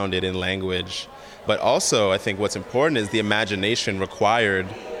aren't grounded in language. But also, I think what's important is the imagination required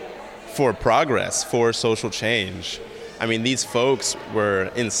for progress, for social change. I mean, these folks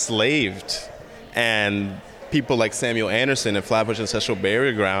were enslaved, and people like Samuel Anderson in Flatbush Ancestral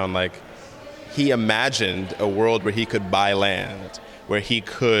Burial Ground, like, he imagined a world where he could buy land, where he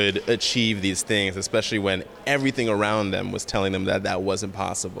could achieve these things, especially when everything around them was telling them that that wasn't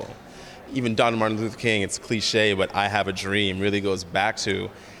possible. Even Dr. Martin Luther King, it's cliche, but I Have a Dream really goes back to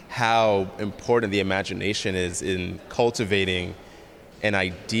how important the imagination is in cultivating an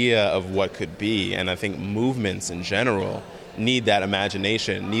idea of what could be. And I think movements in general need that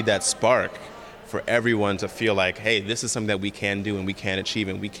imagination, need that spark for everyone to feel like, hey, this is something that we can do and we can achieve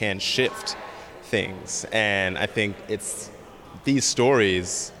and we can shift things. And I think it's these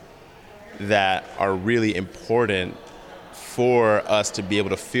stories that are really important for us to be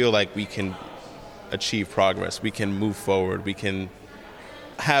able to feel like we can achieve progress, we can move forward, we can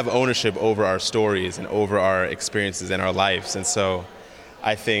have ownership over our stories and over our experiences and our lives. And so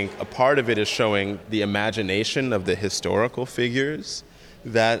I think a part of it is showing the imagination of the historical figures,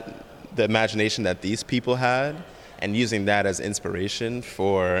 that the imagination that these people had, and using that as inspiration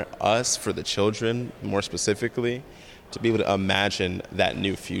for us, for the children more specifically, to be able to imagine that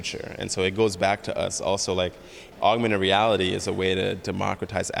new future. And so it goes back to us also, like, augmented reality is a way to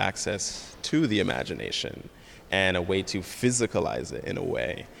democratize access to the imagination and a way to physicalize it in a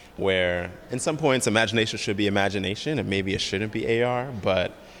way where, in some points, imagination should be imagination and maybe it shouldn't be AR,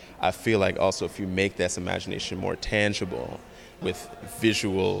 but I feel like also if you make this imagination more tangible with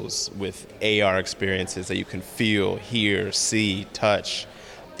visuals, with AR experiences that you can feel, hear, see, touch,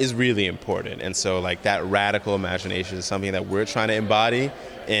 is really important. And so, like, that radical imagination is something that we're trying to embody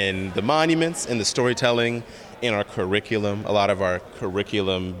in the monuments, in the storytelling, in our curriculum. A lot of our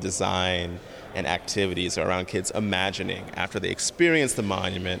curriculum design and activities are around kids imagining. After they experience the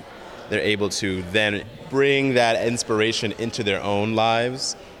monument, they're able to then bring that inspiration into their own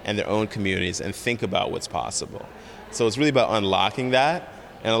lives and their own communities and think about what's possible. So it's really about unlocking that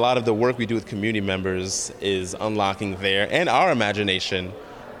And a lot of the work we do with community members is unlocking their and our imagination.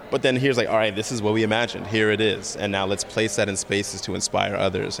 But then here's like, all right, this is what we imagined. Here it is. And now let's place that in spaces to inspire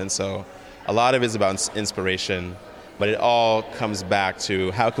others. And so a lot of it is about inspiration, but it all comes back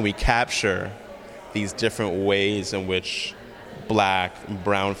to how can we capture these different ways in which Black and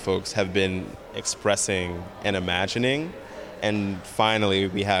brown folks have been expressing and imagining. And finally,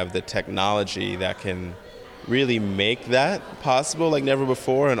 we have the technology that can really make that possible like never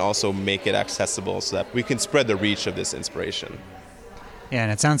before, and also make it accessible so that we can spread the reach of this inspiration. Yeah,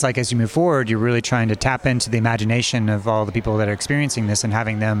 and it sounds like as you move forward, you're really trying to tap into the imagination of all the people that are experiencing this and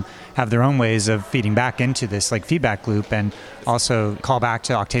having them have their own ways of feeding back into this like feedback loop, and also call back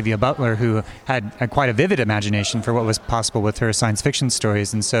to Octavia Butler, who had quite a vivid imagination for what was possible with her science fiction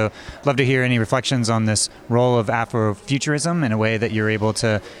stories. And so love to hear any reflections on this role of Afrofuturism in a way that you're able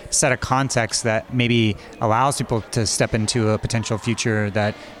to set a context that maybe allows people to step into a potential future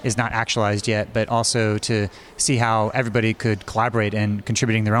that is not actualized yet, but also to see how everybody could collaborate and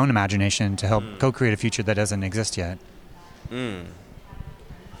contributing their own imagination to help co-create a future that doesn't exist yet.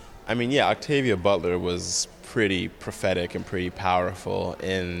 I mean, yeah, Octavia Butler was pretty prophetic and pretty powerful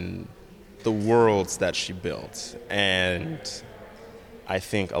in the worlds that she built. And I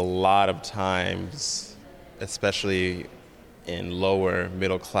think a lot of times, especially in lower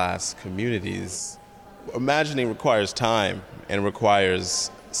middle class communities, imagining requires time and requires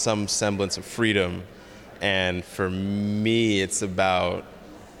some semblance of freedom. And for me, it's about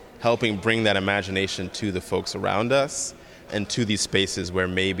helping bring that imagination to the folks around us and to these spaces where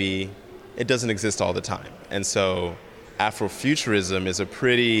maybe it doesn't exist all the time. And so Afrofuturism is a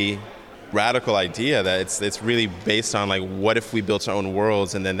pretty radical idea that it's really based on like, what if we built our own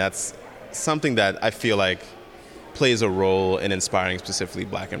worlds? And then that's something that I feel like plays a role in inspiring specifically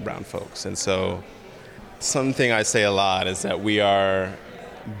Black and brown folks. And so something I say a lot is that we are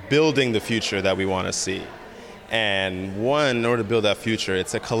building the future that we want to see. And one, in order to build that future,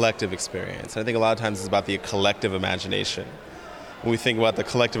 it's a collective experience. And I think a lot of times it's about the collective imagination. When we think about the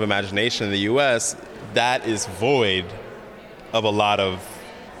collective imagination in the US, that is void of a lot of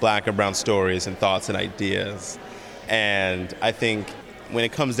Black and brown stories and thoughts and ideas. And I think when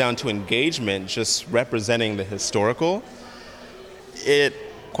it comes down to engagement, just representing the historical, it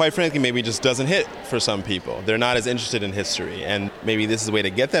quite frankly maybe just doesn't hit for some people. They're not as interested in history, and maybe this is a way to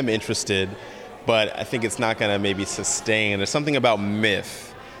get them interested, but I think it's not going to maybe sustain. There's something about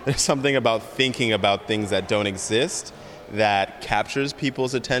myth. There's something about thinking about things that don't exist that captures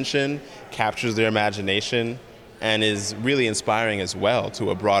people's attention, captures their imagination, and is really inspiring as well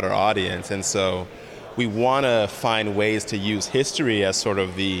to a broader audience. And so we want to find ways to use history as sort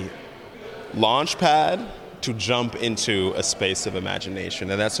of the launch pad to jump into a space of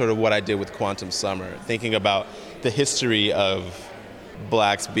imagination. And that's sort of what I did with Quantum Summer, thinking about the history of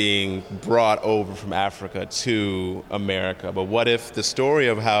Blacks being brought over from Africa to America. But what if the story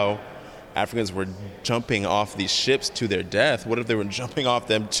of how Africans were jumping off these ships to their death, what if they were jumping off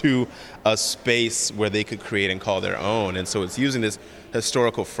them to a space where they could create and call their own? And so it's using this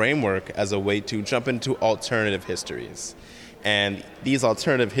historical framework as a way to jump into alternative histories. And these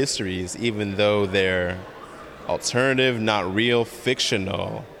alternative histories, even though they're alternative, not real,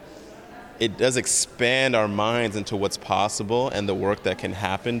 fictional, it does expand our minds into what's possible and the work that can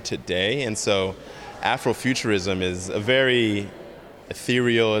happen today. And so Afrofuturism is a very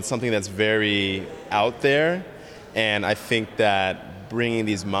ethereal, it's something that's very out there. And I think that bringing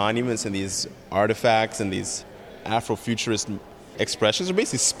these monuments and these artifacts and these Afrofuturist expressions, or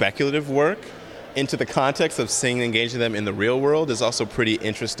basically speculative work, into the context of seeing and engaging them in the real world is also pretty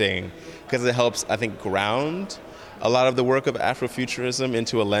interesting, because it helps, I think, ground a lot of the work of Afrofuturism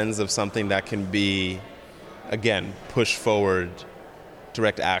into a lens of something that can be, again, push forward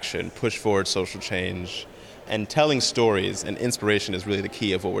direct action, push forward social change. And telling stories and inspiration is really the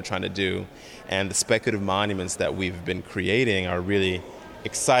key of what we're trying to do. And the speculative monuments that we've been creating are really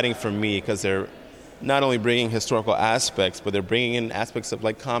exciting for me, because they're not only bringing historical aspects, but they're bringing in aspects of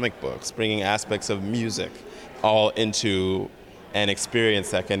like comic books, bringing aspects of music, all into an experience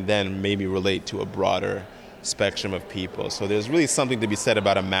that can then maybe relate to a broader spectrum of people. So there's really something to be said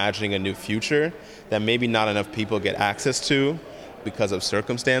about imagining a new future that maybe not enough people get access to because of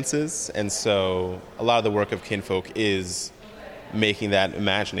circumstances. And so a lot of the work of Kinfolk is making that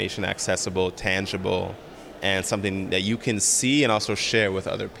imagination accessible, tangible, and something that you can see and also share with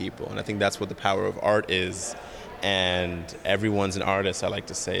other people. And I think that's what the power of art is. And everyone's an artist, I like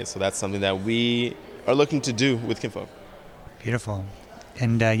to say. So that's something that we are looking to do with Kinfolk. Beautiful.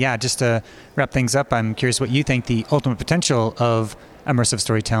 And just to wrap things up, I'm curious what you think the ultimate potential of immersive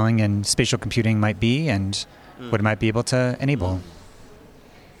storytelling and spatial computing might be, and what it might be able to enable.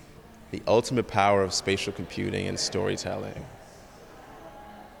 The ultimate power of spatial computing and storytelling.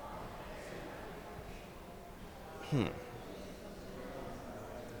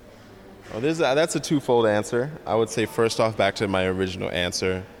 Well, that's a twofold answer. I would say first off, back to my original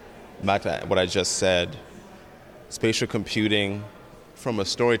answer, back to what I just said. Spatial computing, from a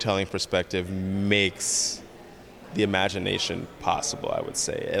storytelling perspective, makes the imagination possible, I would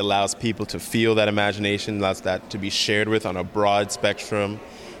say. It allows people to feel that imagination, allows that to be shared with on a broad spectrum.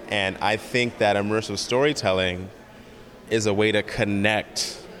 And I think that immersive storytelling is a way to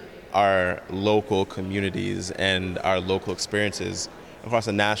connect our local communities and our local experiences across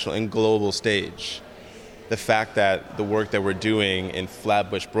a national and global stage. The fact that the work that we're doing in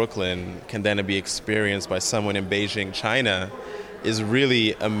Flatbush, Brooklyn can then be experienced by someone in Beijing, China, is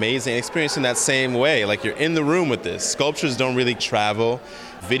really amazing. Experienced in that same way, like you're in the room with this. Sculptures don't really travel.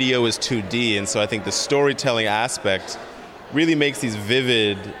 Video is 2D, and so I think the storytelling aspect really makes these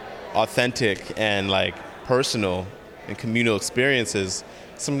vivid, authentic, and like personal and communal experiences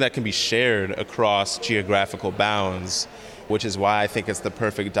something that can be shared across geographical bounds, which is why I think it's the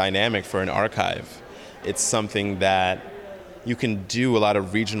perfect dynamic for an archive. It's something that you can do a lot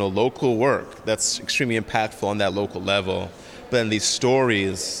of regional, local work that's extremely impactful on that local level, but then these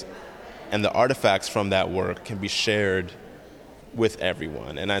stories and the artifacts from that work can be shared with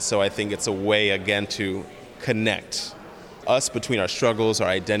everyone. And so I think it's a way, again, to connect us between our struggles, our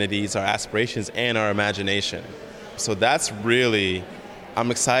identities, our aspirations, and our imagination. So that's really,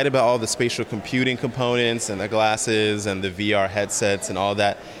 I'm excited about all the spatial computing components and the glasses and the VR headsets and all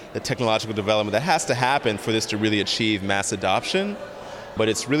that, the technological development that has to happen for this to really achieve mass adoption. But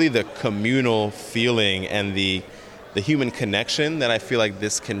it's really the communal feeling and the human connection that I feel like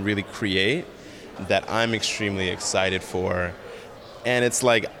this can really create that I'm extremely excited for. And it's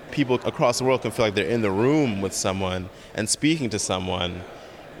like people across the world can feel like they're in the room with someone and speaking to someone,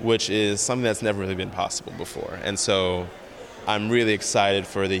 which is something that's never really been possible before. And so I'm really excited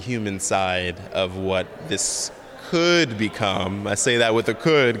for the human side of what this could become. I say that with a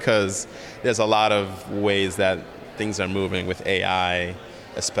could because there's a lot of ways that things are moving with AI,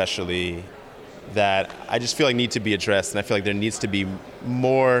 especially, that I just feel like need to be addressed. And I feel like there needs to be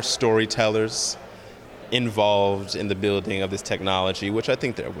more storytellers involved in the building of this technology, which I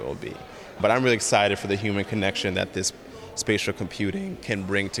think there will be. But I'm really excited for the human connection that this spatial computing can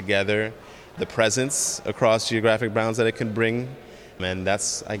bring together, the presence across geographic bounds that it can bring. And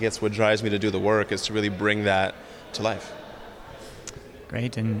that's, I guess, what drives me to do the work, is to really bring that to life.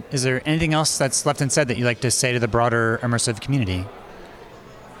 Great. And is there anything else that's left unsaid that you'd like to say to the broader immersive community?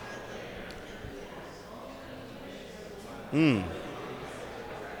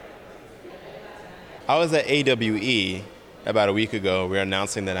 I was at AWE about a week ago. We were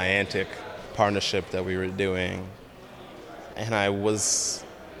announcing the Niantic partnership that we were doing, and I was,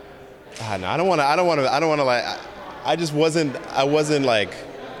 I don't want to like, I wasn't like,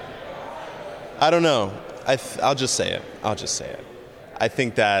 I don't know. I'll just say it. I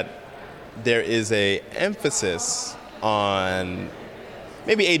think that there is a emphasis on,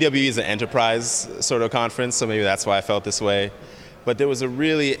 maybe AWE is an enterprise sort of conference, so maybe that's why I felt this way. But there was a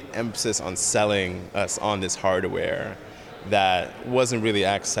really emphasis on selling us on this hardware that wasn't really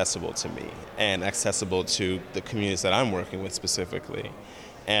accessible to me and accessible to the communities that I'm working with specifically.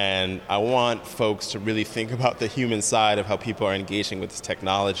 And I want folks to really think about the human side of how people are engaging with this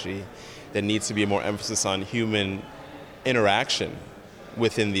technology. There needs to be more emphasis on human interaction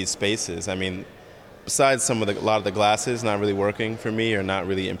within these spaces. I mean, besides a lot of the glasses not really working for me or not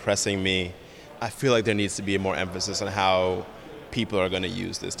really impressing me, I feel like there needs to be more emphasis on how people are going to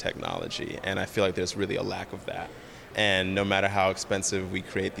use this technology. And I feel like there's really a lack of that. And no matter how expensive we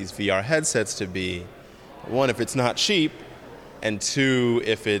create these VR headsets to be, one, if it's not cheap, and two,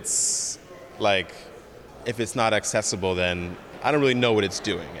 if it's not accessible, then I don't really know what it's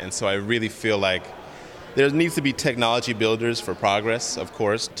doing. And so I really feel like there needs to be technology builders for progress, of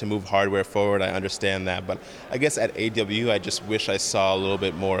course, to move hardware forward. I understand that. But I guess at AWU, I just wish I saw a little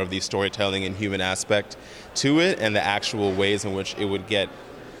bit more of the storytelling and human aspect to it and the actual ways in which it would get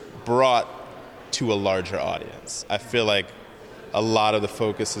brought to a larger audience. I feel like a lot of the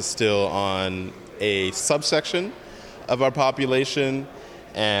focus is still on a subsection of our population,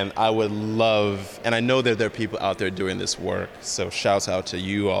 and I would love, and I know that there are people out there doing this work, so shouts out to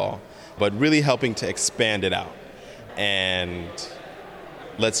you all, but really helping to expand it out. And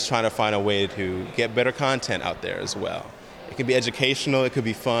let's try to find a way to get better content out there as well. It can be educational, it could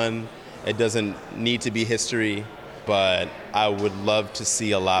be fun, it doesn't need to be history, but I would love to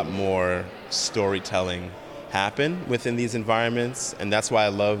see a lot more storytelling happen within these environments. And that's why I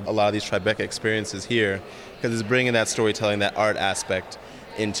love a lot of these Tribeca experiences here, because it's bringing that storytelling, that art aspect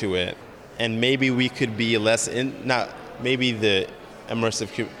into it. And maybe we could be less maybe the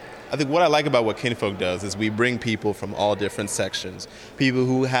immersive. I think what I like about what Kinfolk does is we bring people from all different sections, people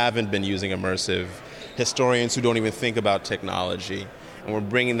who haven't been using immersive, historians who don't even think about technology, and we're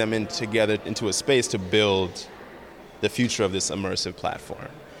bringing them in together into a space to build the future of this immersive platform.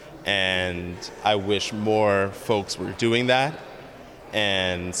 And I wish more folks were doing that.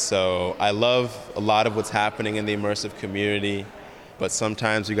 And so I love a lot of what's happening in the immersive community, but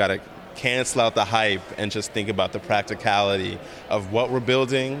sometimes you got to cancel out the hype and just think about the practicality of what we're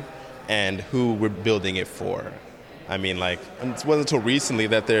building and who we're building it for. I mean, like, it wasn't until recently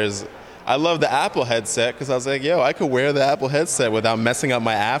that I love the Apple headset, because I was like, I could wear the Apple headset without messing up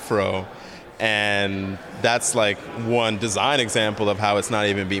my afro. And that's like one design example of how it's not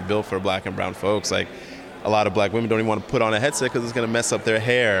even being built for Black and brown folks. Like, a lot of Black women don't even want to put on a headset because it's going to mess up their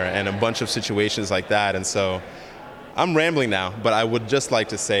hair, and a bunch of situations like that. And so I'm rambling now, but I would just like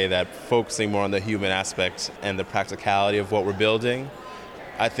to say that focusing more on the human aspect and the practicality of what we're building,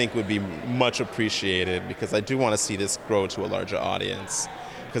 I think would be much appreciated, because I do want to see this grow to a larger audience,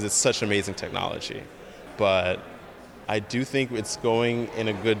 because it's such amazing technology. But I do think it's going in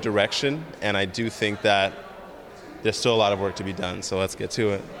a good direction, and I do think that there's still a lot of work to be done, so let's get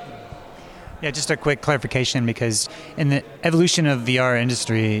to it. Yeah, just a quick clarification, because in the evolution of VR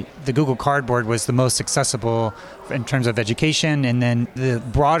industry, the Google Cardboard was the most accessible in terms of education, and then the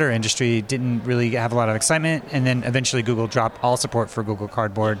broader industry didn't really have a lot of excitement, and then eventually Google dropped all support for Google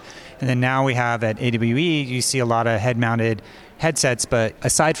Cardboard. And then now we have at AWE, you see a lot of head-mounted headsets, but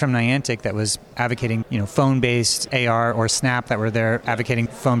aside from Niantic that was advocating, phone-based AR, or Snap that were there advocating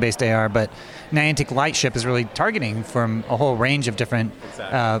phone-based AR, but Niantic Lightship is really targeting from a whole range of different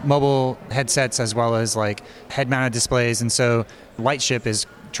mobile headsets, as well as like head-mounted displays. And so Lightship is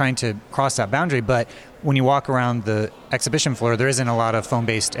trying to cross that boundary, but when you walk around the exhibition floor, there isn't a lot of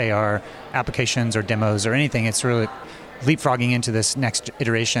phone-based AR applications or demos or anything. It's really leapfrogging into this next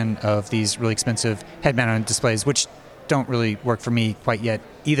iteration of these really expensive head-mounted displays, which don't really work for me quite yet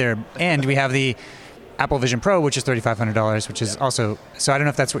either. And we have the Apple Vision Pro, which is $3,500, which is also, so I don't know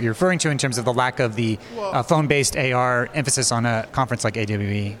if that's what you're referring to in terms of the lack of the phone-based AR emphasis on a conference like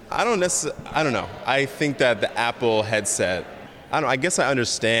AWE. I don't know. I think that the Apple headset, I guess I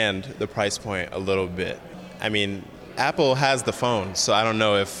understand the price point a little bit. I mean, Apple has the phone, so I don't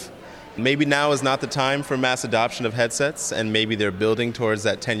know if maybe now is not the time for mass adoption of headsets, and maybe they're building towards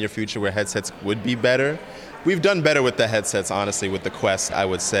that 10-year future where headsets would be better. We've done better with the headsets, honestly, with the Quest, I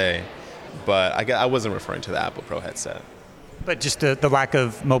would say. But I wasn't referring to the Apple Pro headset. But just the lack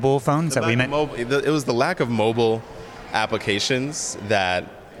of mobile phones that we meant? It was the lack of mobile applications, that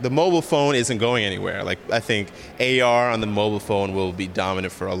the mobile phone isn't going anywhere. Like, I think AR on the mobile phone will be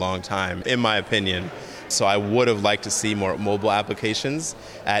dominant for a long time, in my opinion. So I would have liked to see more mobile applications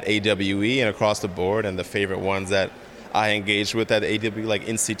at AWE and across the board, and the favorite ones that I engaged with at AWE, like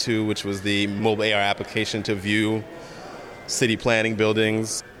INSI2, which was the mobile AR application to view city planning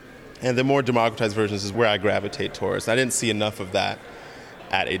buildings. And the more democratized versions is where I gravitate towards. I didn't see enough of that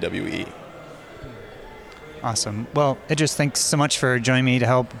at AWE. Awesome. Well, Idris, thanks so much for joining me to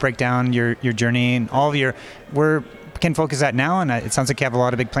help break down your journey and all of where Kinfolk is at now, and it sounds like you have a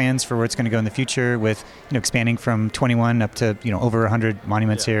lot of big plans for where it's going to go in the future, with expanding from 21 up to over 100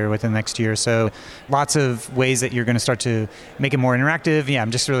 monuments here within the next year. So lots of ways that you're going to start to make it more interactive. Yeah,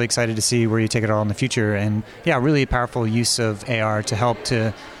 I'm just really excited to see where you take it all in the future, and really powerful use of AR to help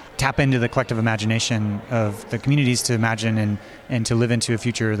to tap into the collective imagination of the communities to imagine and to live into a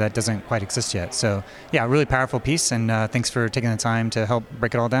future that doesn't quite exist yet. So really powerful piece, and thanks for taking the time to help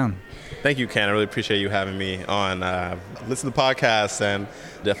break it all down. Thank you, Ken. I really appreciate you having me on. Listen to the podcast, and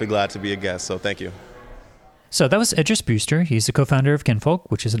definitely glad to be a guest, so thank you. So that was Idris Brewster. He's the co-founder of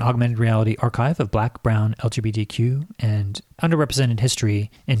Kinfolk, which is an augmented reality archive of Black, Brown, LGBTQ, and underrepresented history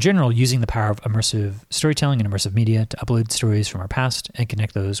in general, using the power of immersive storytelling and immersive media to upload stories from our past and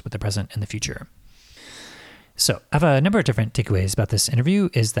connect those with the present and the future. So I have a number of different takeaways about this interview.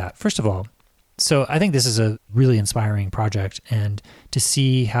 Is that, first of all, so I think this is a really inspiring project, and to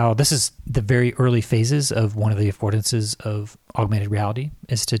see how this is the very early phases of one of the affordances of augmented reality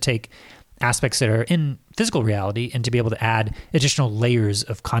is to take aspects that are in physical reality and to be able to add additional layers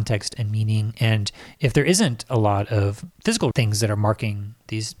of context and meaning. And if there isn't a lot of physical things that are marking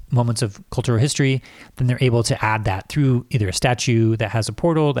these moments of cultural history, then they're able to add that through either a statue that has a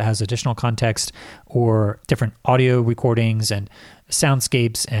portal that has additional context, or different audio recordings and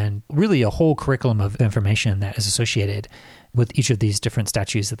soundscapes, and really a whole curriculum of information that is associated. with each of these different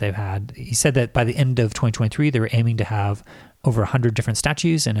statues that they've had. He said that by the end of 2023, they were aiming to have over 100 different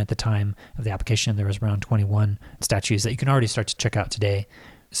statues, and at the time of the application, there was around 21 statues that you can already start to check out today.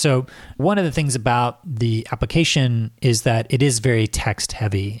 So one of the things about the application is that it is very text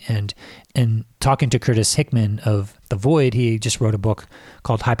heavy. And in talking to Curtis Hickman of The Void, he just wrote a book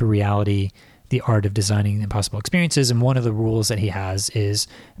called Hyperreality: The Art of Designing Impossible Experiences. And one of the rules that he has is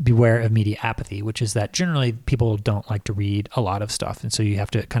beware of media apathy, which is that generally people don't like to read a lot of stuff. And so you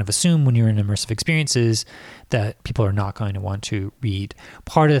have to kind of assume when you're in immersive experiences that people are not going to want to read.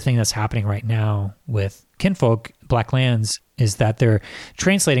 Part of the thing that's happening right now with Kinfolk, Black Lands, is that they're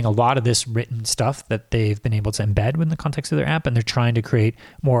translating a lot of this written stuff that they've been able to embed within the context of their app, and they're trying to create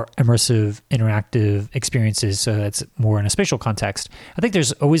more immersive, interactive experiences so that's more in a spatial context. I think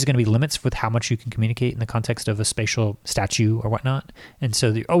there's always going to be limits with how much you can communicate in the context of a spatial statue or whatnot, and so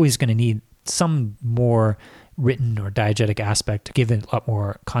you're always going to need some more written or diegetic aspect to give it a lot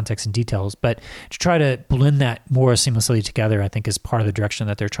more context and details. But to try to blend that more seamlessly together, I think is part of the direction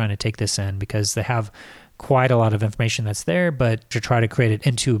that they're trying to take this in, because they have quite a lot of information that's there, but to try to create it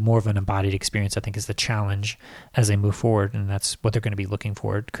into more of an embodied experience, I think is the challenge as they move forward. And that's what they're going to be looking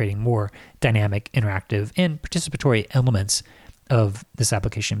for, creating more dynamic, interactive, and participatory elements of this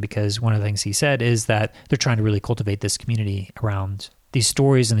application, because one of the things he said is that they're trying to really cultivate this community around these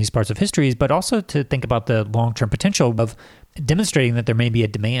stories and these parts of histories, but also to think about the long-term potential of demonstrating that there may be a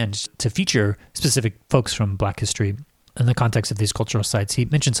demand to feature specific folks from Black history in the context of these cultural sites. He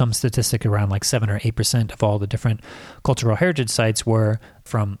mentioned some statistic around like 7 or 8% of all the different cultural heritage sites were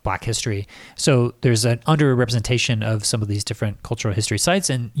from Black history. So there's an underrepresentation of some of these different cultural history sites,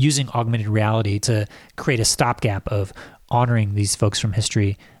 and using augmented reality to create a stopgap of honoring these folks from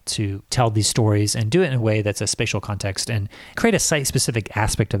history to tell these stories and do it in a way that's a spatial context and create a site-specific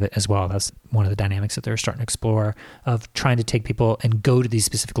aspect of it as well. That's one of the dynamics that they're starting to explore, of trying to take people and go to these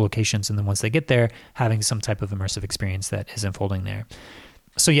specific locations, and then once they get there, having some type of immersive experience that is unfolding there.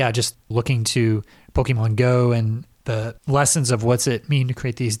 So yeah, just looking to Pokemon Go and the lessons of what's it mean to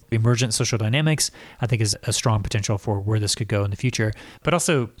create these emergent social dynamics, I think is a strong potential for where this could go in the future. But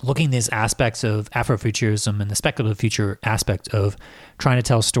also looking at these aspects of Afrofuturism and the speculative future aspect of trying to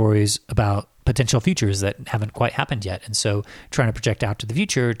tell stories about potential futures that haven't quite happened yet. And so trying to project out to the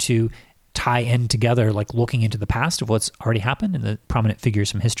future to tie in together, like looking into the past of what's already happened and the prominent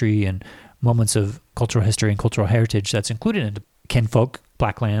figures from history and moments of cultural history and cultural heritage that's included in Kinfolk,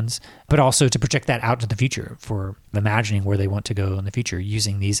 Black Lands, but also to project that out to the future for imagining where they want to go in the future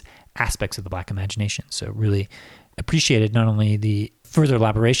using these aspects of the Black imagination. So really appreciated not only the further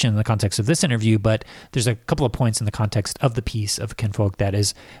elaboration in the context of this interview, but there's a couple of points in the context of the piece of Kinfolk that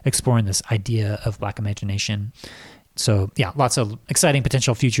is exploring this idea of Black imagination. So yeah, lots of exciting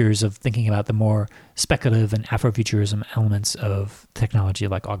potential futures of thinking about the more speculative and Afrofuturism elements of technology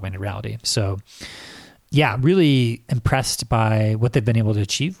like augmented reality. So yeah, really impressed by what they've been able to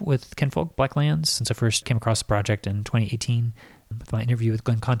achieve with Kinfolk Black Lands since I first came across the project in 2018 with my interview with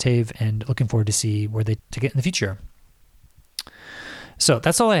Glenn Contave, and looking forward to see where they take it in the future. So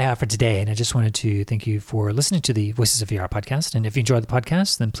that's all I have for today, and I just wanted to thank you for listening to the Voices of VR podcast. And if you enjoyed the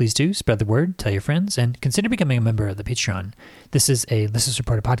podcast, then please do spread the word, tell your friends, and consider becoming a member of the Patreon. This is a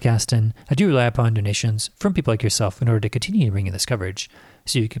listener-supported podcast, and I do rely upon donations from people like yourself in order to continue bringing this coverage.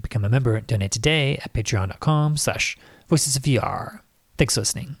 So you can become a member and donate today at patreon.com/voicesofvr. Thanks for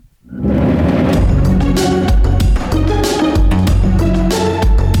listening.